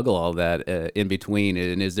you juggle all that in between?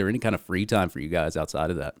 And is there any kind of free time for you guys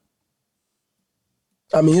outside of that?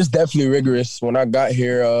 I mean, it's definitely rigorous. When I got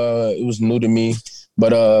here, it was new to me.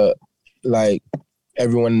 But, like,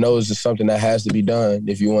 everyone knows it's something that has to be done.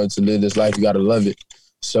 If you want to live this life, you got to love it.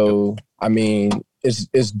 So, I mean, it's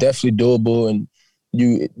definitely doable. And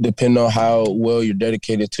you, depending on how well you're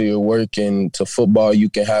dedicated to your work and to football,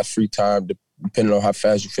 you can have free time depending on how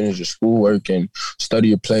fast you finish your schoolwork and study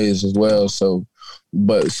your plays as well. So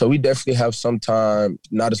we definitely have some time,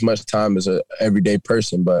 not as much time as a everyday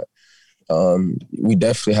person, but we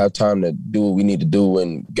definitely have time to do what we need to do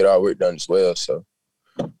and get our work done as well. So,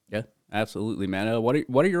 yeah, absolutely, man. What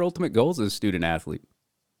are your ultimate goals as a student athlete?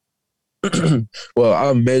 Well,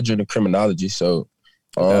 I'm majoring in criminology, so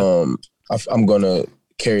I'm gonna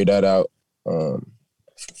carry that out.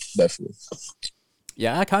 Definitely.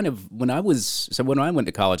 Yeah, when I went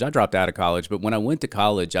to college, I dropped out of college, but when I went to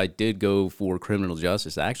college, I did go for criminal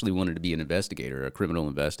justice. I actually wanted to be an investigator, a criminal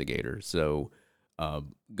investigator. So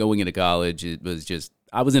going into college, it was just,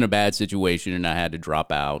 I was in a bad situation and I had to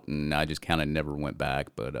drop out and I just kind of never went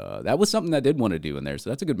back. But that was something I did want to do in there. So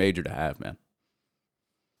that's a good major to have, man.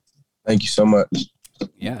 Thank you so much.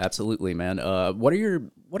 Yeah, absolutely, man. What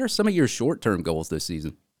are some of your short-term goals this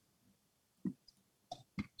season?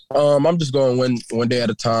 I'm just going one day at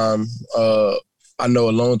a time. I know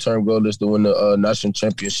a long-term goal is to win the national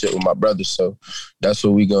championship with my brother, so that's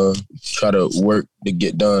what we're going to try to work to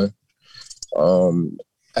get done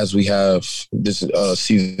as we have this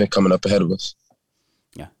season coming up ahead of us.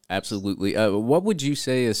 Yeah, absolutely. What would you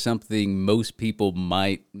say is something most people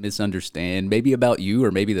might misunderstand, maybe about you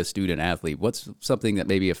or maybe the student athlete? What's something that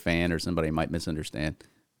maybe a fan or somebody might misunderstand?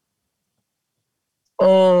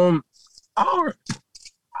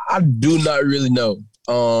 I do not really know.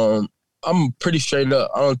 I'm pretty straight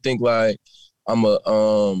up. I don't think like I'm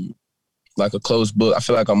a like a closed book. I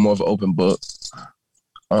feel like I'm more of an open book.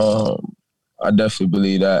 I definitely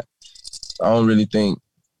believe that. I don't really think.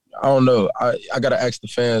 I don't know. I gotta ask the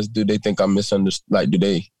fans. Do they think I'm misunderstood? Like, do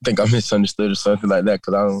they think I'm misunderstood or something like that?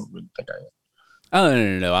 Because I don't really think I am.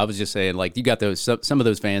 Oh, no. I was just saying, like, you got those some of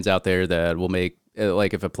those fans out there that will make,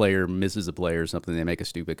 like, if a player misses a play or something, they make a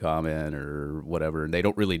stupid comment or whatever, and they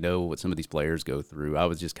don't really know what some of these players go through. I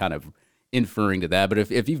was just kind of inferring to that. But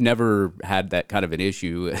if you've never had that kind of an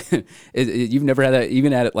issue, you've never had that,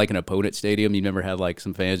 even at like an opponent stadium, you never had like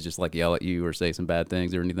some fans just like yell at you or say some bad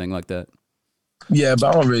things or anything like that? Yeah, but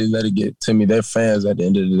I don't really let it get to me. They're fans at the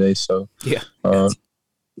end of the day, so yeah, it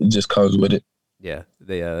just comes with it. Yeah,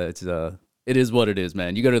 it is what it is,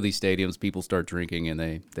 man. You go to these stadiums, people start drinking,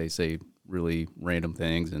 and they say really random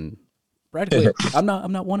things, and practically, I'm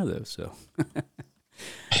not one of those. So,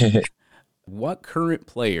 what current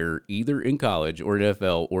player, either in college or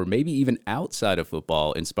NFL, or maybe even outside of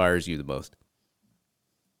football, inspires you the most?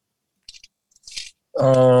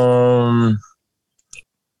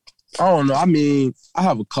 I don't know. I mean, I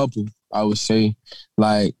have a couple, I would say.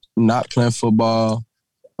 Like, not playing football,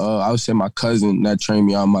 I would say my cousin that trained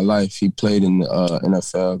me all my life. He played in the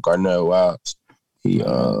NFL, Gardner Wilds. He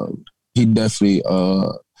definitely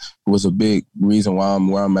was a big reason why I'm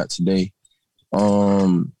where I'm at today.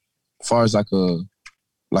 As far as like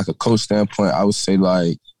a coach standpoint, I would say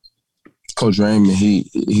like Coach Raymond.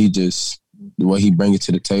 He just what he bring it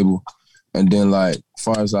to the table, and then like as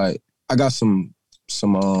far as like I got some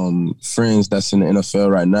friends that's in the NFL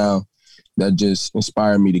right now that just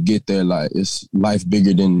inspire me to get there. Like, it's life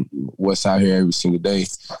bigger than what's out here every single day.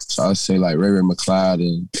 So I'd say like Ray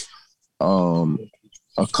McLeod and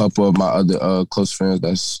a couple of my other close friends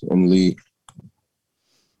that's in the league.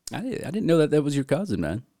 I didn't know that was your cousin,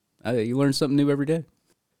 man. You learn something new every day.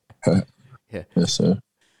 Yeah. Yes, sir.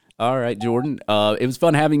 All right, Jordan. It was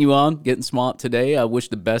fun having you on, Getting Swamped today. I wish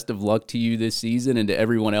the best of luck to you this season and to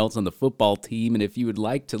everyone else on the football team. And if you would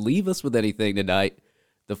like to leave us with anything tonight,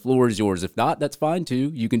 the floor is yours. If not, that's fine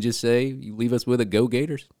too. You can just say you leave us with a Go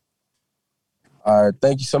Gators. All right.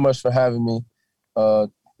 Thank you so much for having me.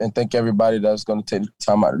 And thank everybody that's going to take the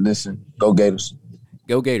time out to listen. Go Gators.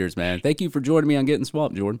 Go Gators, man. Thank you for joining me on Getting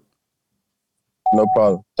Swamped, Jordan. No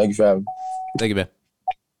problem. Thank you for having me. Thank you, man.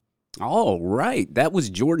 All right. That was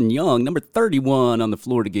Jordan Young, number 31 on the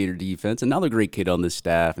Florida Gator defense. Another great kid on this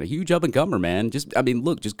staff and a huge up-and-comer, man. Just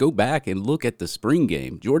go back and look at the spring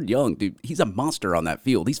game. Jordan Young, dude, he's a monster on that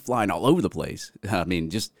field. He's flying all over the place. I mean,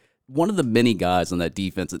 just one of the many guys on that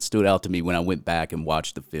defense that stood out to me when I went back and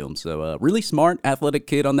watched the film. So really smart, athletic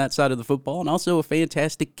kid on that side of the football, and also a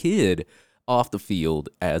fantastic kid off the field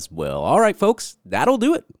as well. All right, folks, that'll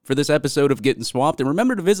do it for this episode of Getting Swamped. And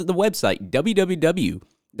remember to visit the website,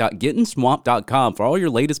 www.gettinswamped.com, for all your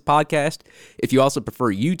latest podcasts. If you also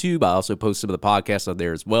prefer YouTube, I also post some of the podcasts on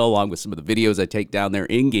there as well, along with some of the videos I take down there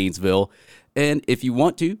in Gainesville. And if you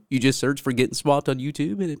want to, you just search for Getting Swamped on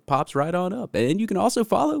YouTube and it pops right on up. And you can also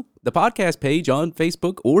follow the podcast page on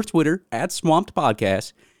Facebook or Twitter at Swamped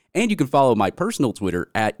Podcast. And you can follow my personal Twitter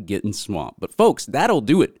at Getting Swamped. But folks, that'll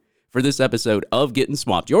do it for this episode of Getting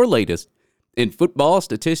Swamped, your latest in football,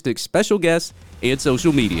 statistics, special guests, and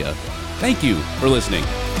social media. Thank you for listening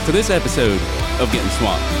to this episode of Getting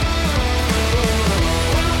Swamped.